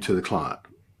value to the client,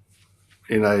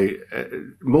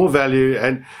 more value,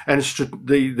 and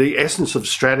the essence of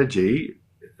strategy,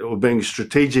 or being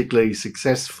strategically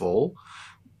successful.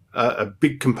 A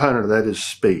big component of that is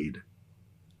speed,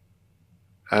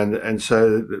 and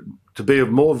so to be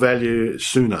of more value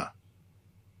sooner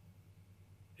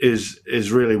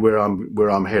is really where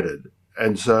I'm headed.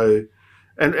 And so,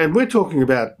 and we're talking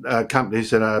about companies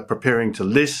that are preparing to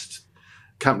list,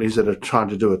 companies that are trying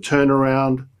to do a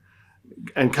turnaround,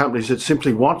 and companies that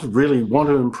simply really want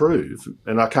to improve.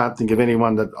 And I can't think of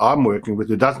anyone that I'm working with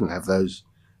who doesn't have those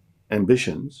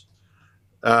ambitions.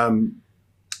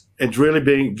 It's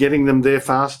really getting them there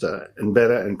faster and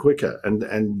better and quicker.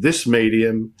 And this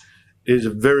medium is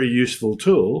a very useful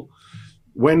tool.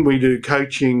 When we do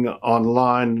coaching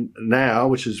online now,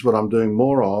 which is what I'm doing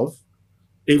more of,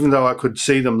 even though I could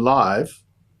see them live,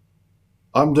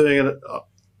 I'm doing it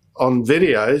on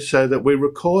video so that we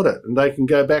record it and they can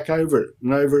go back over it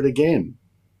and over it again.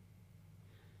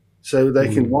 So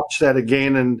they can watch that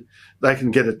again, and they can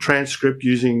get a transcript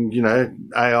using,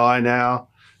 AI now,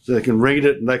 so they can read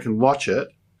it and they can watch it,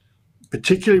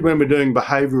 particularly when we're doing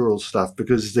behavioural stuff,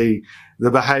 because the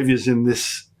behaviours in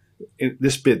this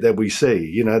bit that we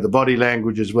see, the body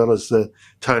language as well as the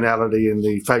tonality and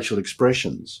the facial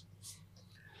expressions.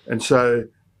 And so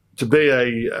to be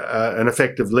an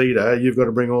effective leader, you've got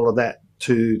to bring all of that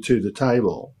to the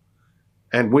table.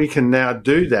 And we can now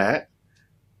do that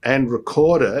and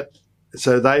record it.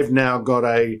 So they've now got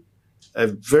a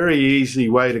very easy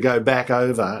way to go back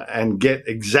over and get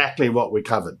exactly what we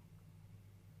covered,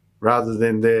 rather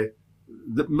than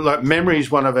like memory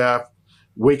is one of our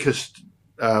weakest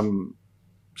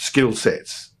skill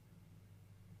sets.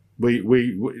 We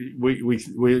really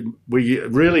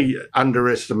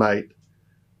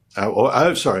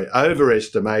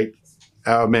overestimate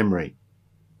our memory.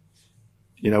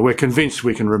 We're convinced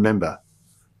we can remember,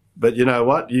 but you know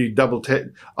what? You double tap.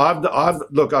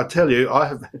 Look, I tell you,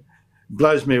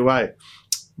 blows me away.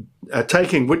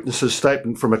 Taking witnesses'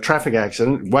 statement from a traffic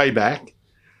accident way back,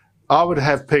 I would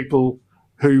have people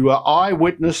who were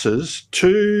eyewitnesses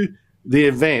to the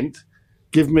event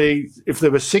give me, if there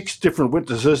were 6 different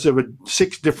witnesses, there were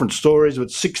 6 different stories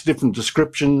with 6 different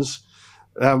descriptions.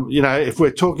 If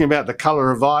we're talking about the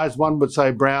colour of eyes, one would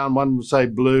say brown, one would say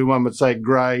blue, one would say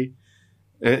grey.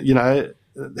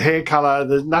 hair colour,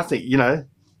 there's nothing,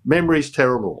 memory's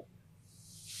terrible.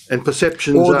 And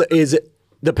perceptions is it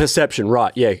the perception,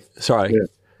 right? Yeah, sorry. Yeah.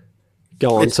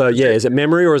 Go on. So, is it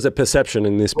memory or is it perception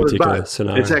in this particular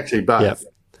scenario? It's actually both.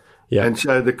 Yeah. And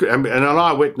so and an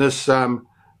eyewitness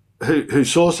who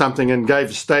saw something and gave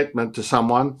a statement to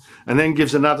someone and then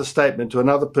gives another statement to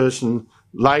another person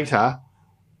later,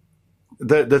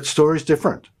 that story's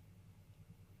different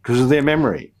because of their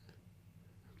memory.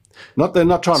 They're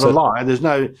not trying to lie. There's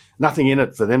nothing in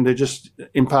it for them. They're just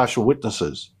impartial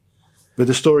witnesses. But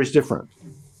the story's different.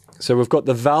 So we've got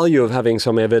the value of having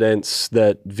some evidence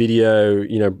that video,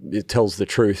 it tells the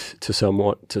truth to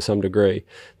some degree.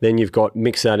 Then you've got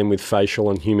mix that in with facial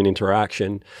and human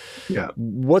interaction. Yeah.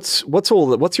 What's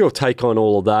your take on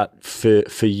all of that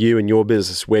for you and your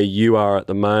business where you are at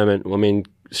the moment? I mean,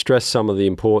 stress some of the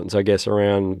importance, I guess,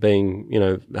 around being,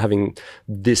 having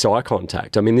this eye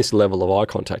contact. I mean, this level of eye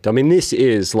contact. I mean, this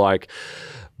is like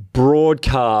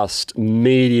broadcast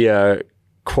media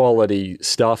quality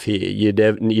stuff here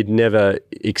you'd never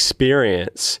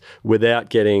experience without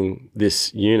getting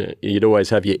this unit. You'd always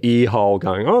have your ear hole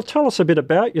going, oh, tell us a bit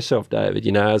about yourself, David.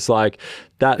 It's like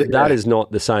that is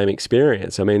not the same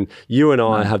experience. I mean, you and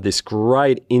I have this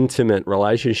great intimate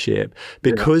relationship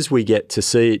because we get to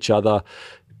see each other,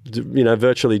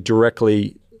 virtually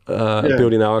directly,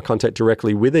 building our eye contact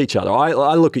directly with each other.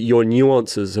 I look at your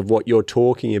nuances of what you're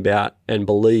talking about and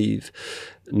believe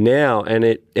now, and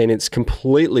it's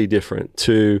completely different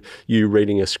to you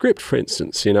reading a script, for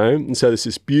instance, and so there's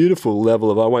this beautiful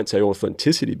level of, I won't say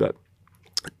authenticity, but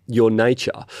your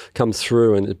nature comes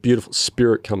through and the beautiful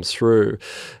spirit comes through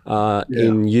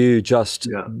in you, just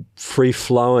free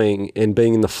flowing and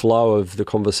being in the flow of the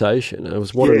conversation. And it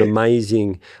was what an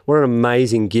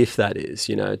amazing gift that is,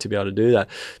 to be able to do that.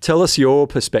 Tell us your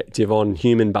perspective on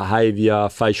human behavior,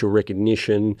 facial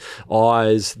recognition,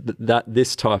 eyes,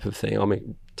 this type of thing. I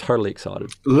mean, totally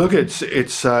excited. Look,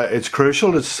 it's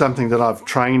crucial. It's something that I've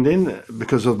trained in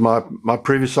because of my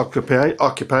previous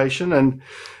occupation, and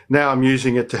now I'm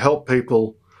using it to help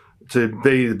people to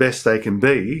be the best they can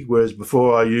be, whereas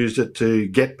before I used it to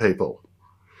get people,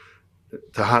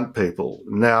 to hunt people.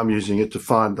 Now I'm using it to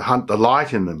hunt the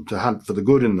light in them, to hunt for the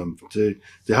good in them, to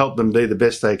help them be the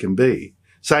best they can be.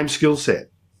 Same skill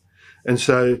set. And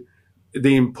so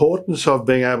the importance of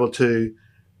being able to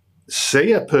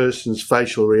see a person's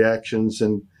facial reactions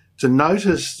and to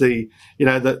notice the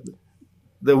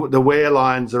wear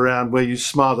lines around where you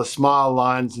smile, the smile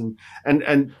lines,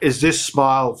 and is this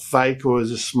smile fake or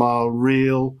is this smile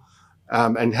real?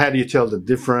 And how do you tell the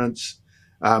difference?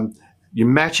 You're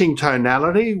matching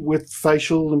tonality with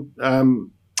facial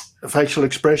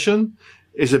expression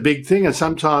is a big thing, and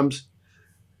sometimes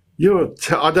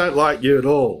I don't like you at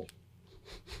all.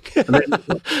 And then,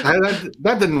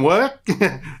 that didn't work.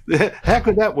 How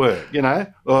could that work?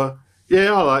 Or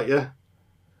I like you.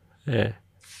 Yeah.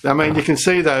 I mean, you can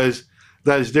see those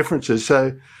differences.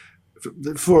 So,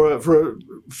 for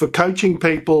coaching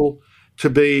people to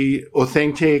be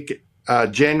authentic,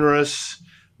 generous,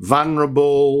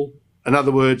 vulnerable, in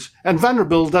other words, and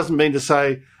vulnerable doesn't mean to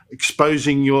say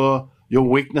exposing your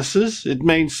weaknesses. It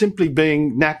means simply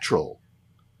being natural,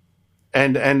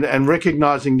 and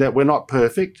recognizing that we're not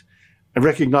perfect, and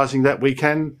recognizing that we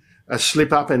can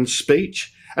slip up in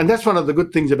speech. And that's one of the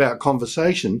good things about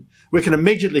conversation. We can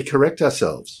immediately correct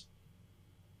ourselves.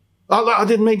 I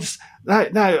didn't mean to.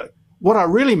 No. What I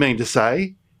really mean to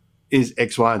say is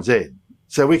X, Y, and Z.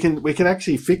 So we can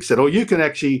actually fix it, or you can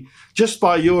actually just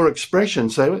by your expression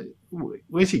say,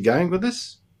 "Where's he going with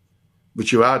this?"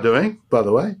 Which you are doing, by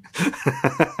the way.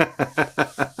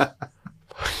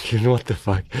 What the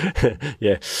fuck?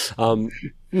 Yeah.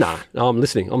 No, I'm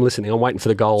listening. I'm waiting for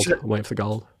the gold.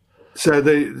 So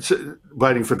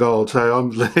waiting for gold. So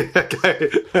I'm okay.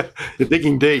 You're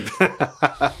digging deep.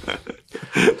 I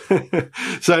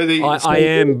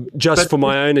am just for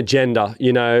my own agenda,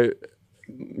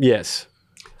 Yes.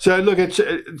 So look, it's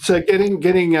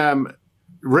getting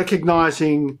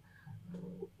recognizing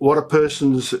what a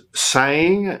person's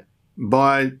saying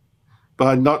by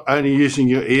not only using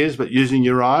your ears but using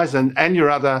your eyes and your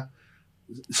other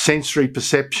sensory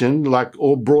perception, like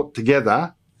all brought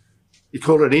together. You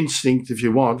call it instinct if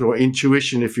you want, or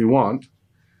intuition if you want,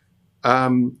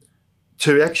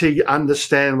 to actually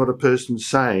understand what a person's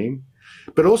saying,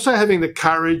 but also having the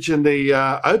courage and the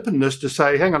openness to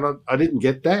say, hang on, I didn't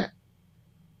get that.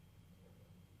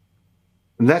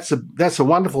 And that's a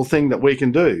wonderful thing that we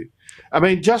can do. I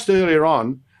mean, just earlier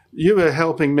on, you were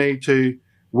helping me to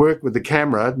work with the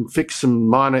camera and fix some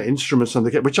minor instruments on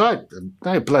the camera, which I had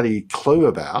no bloody clue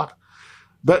about,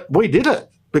 but we did it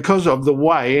because of the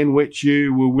way in which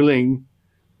you were willing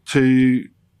to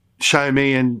show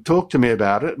me and talk to me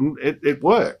about it, and it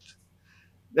worked.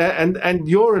 And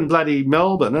you're in bloody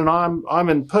Melbourne, and I'm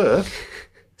in Perth,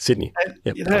 Sydney.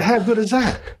 And, you know, how good is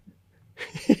that?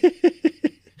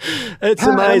 It's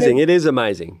amazing. It is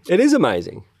amazing. It is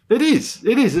amazing. It is.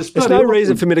 It's There's no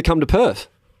reason for me to come to Perth.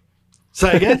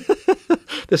 Say again?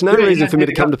 There's no reason for me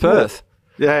to come to Perth.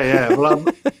 Yeah. Well,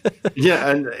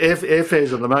 and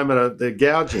airfares at the moment they're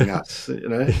gouging us. You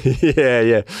know.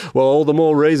 Yeah. Well, all the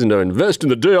more reason to invest in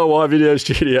the DIY video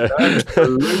studio.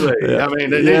 Absolutely. I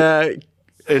mean,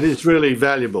 it is really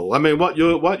valuable. I mean, what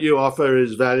you offer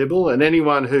is valuable, and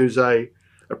anyone who's a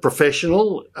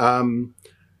professional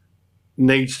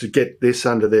needs to get this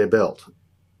under their belt.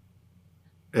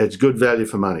 It's good value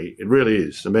for money. It really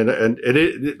is. I mean, and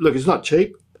look, it's not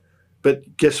cheap,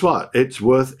 but guess what? It's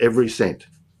worth every cent.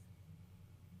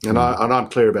 And I'm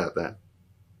clear about that.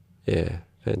 Yeah,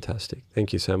 fantastic.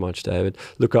 Thank you so much, David.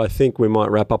 Look, I think we might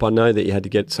wrap up. I know that you had to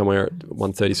get somewhere at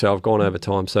 1:30, so I've gone over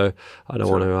time, so I don't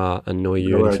want to annoy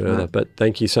you any further. But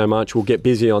thank you so much. We'll get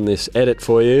busy on this edit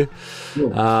for you.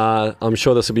 Yeah. I'm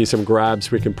sure this will be some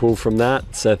grabs we can pull from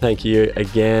that. So thank you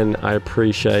again. I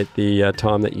appreciate the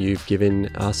time that you've given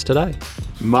us today.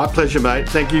 My pleasure, mate.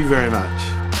 Thank you very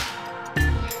much.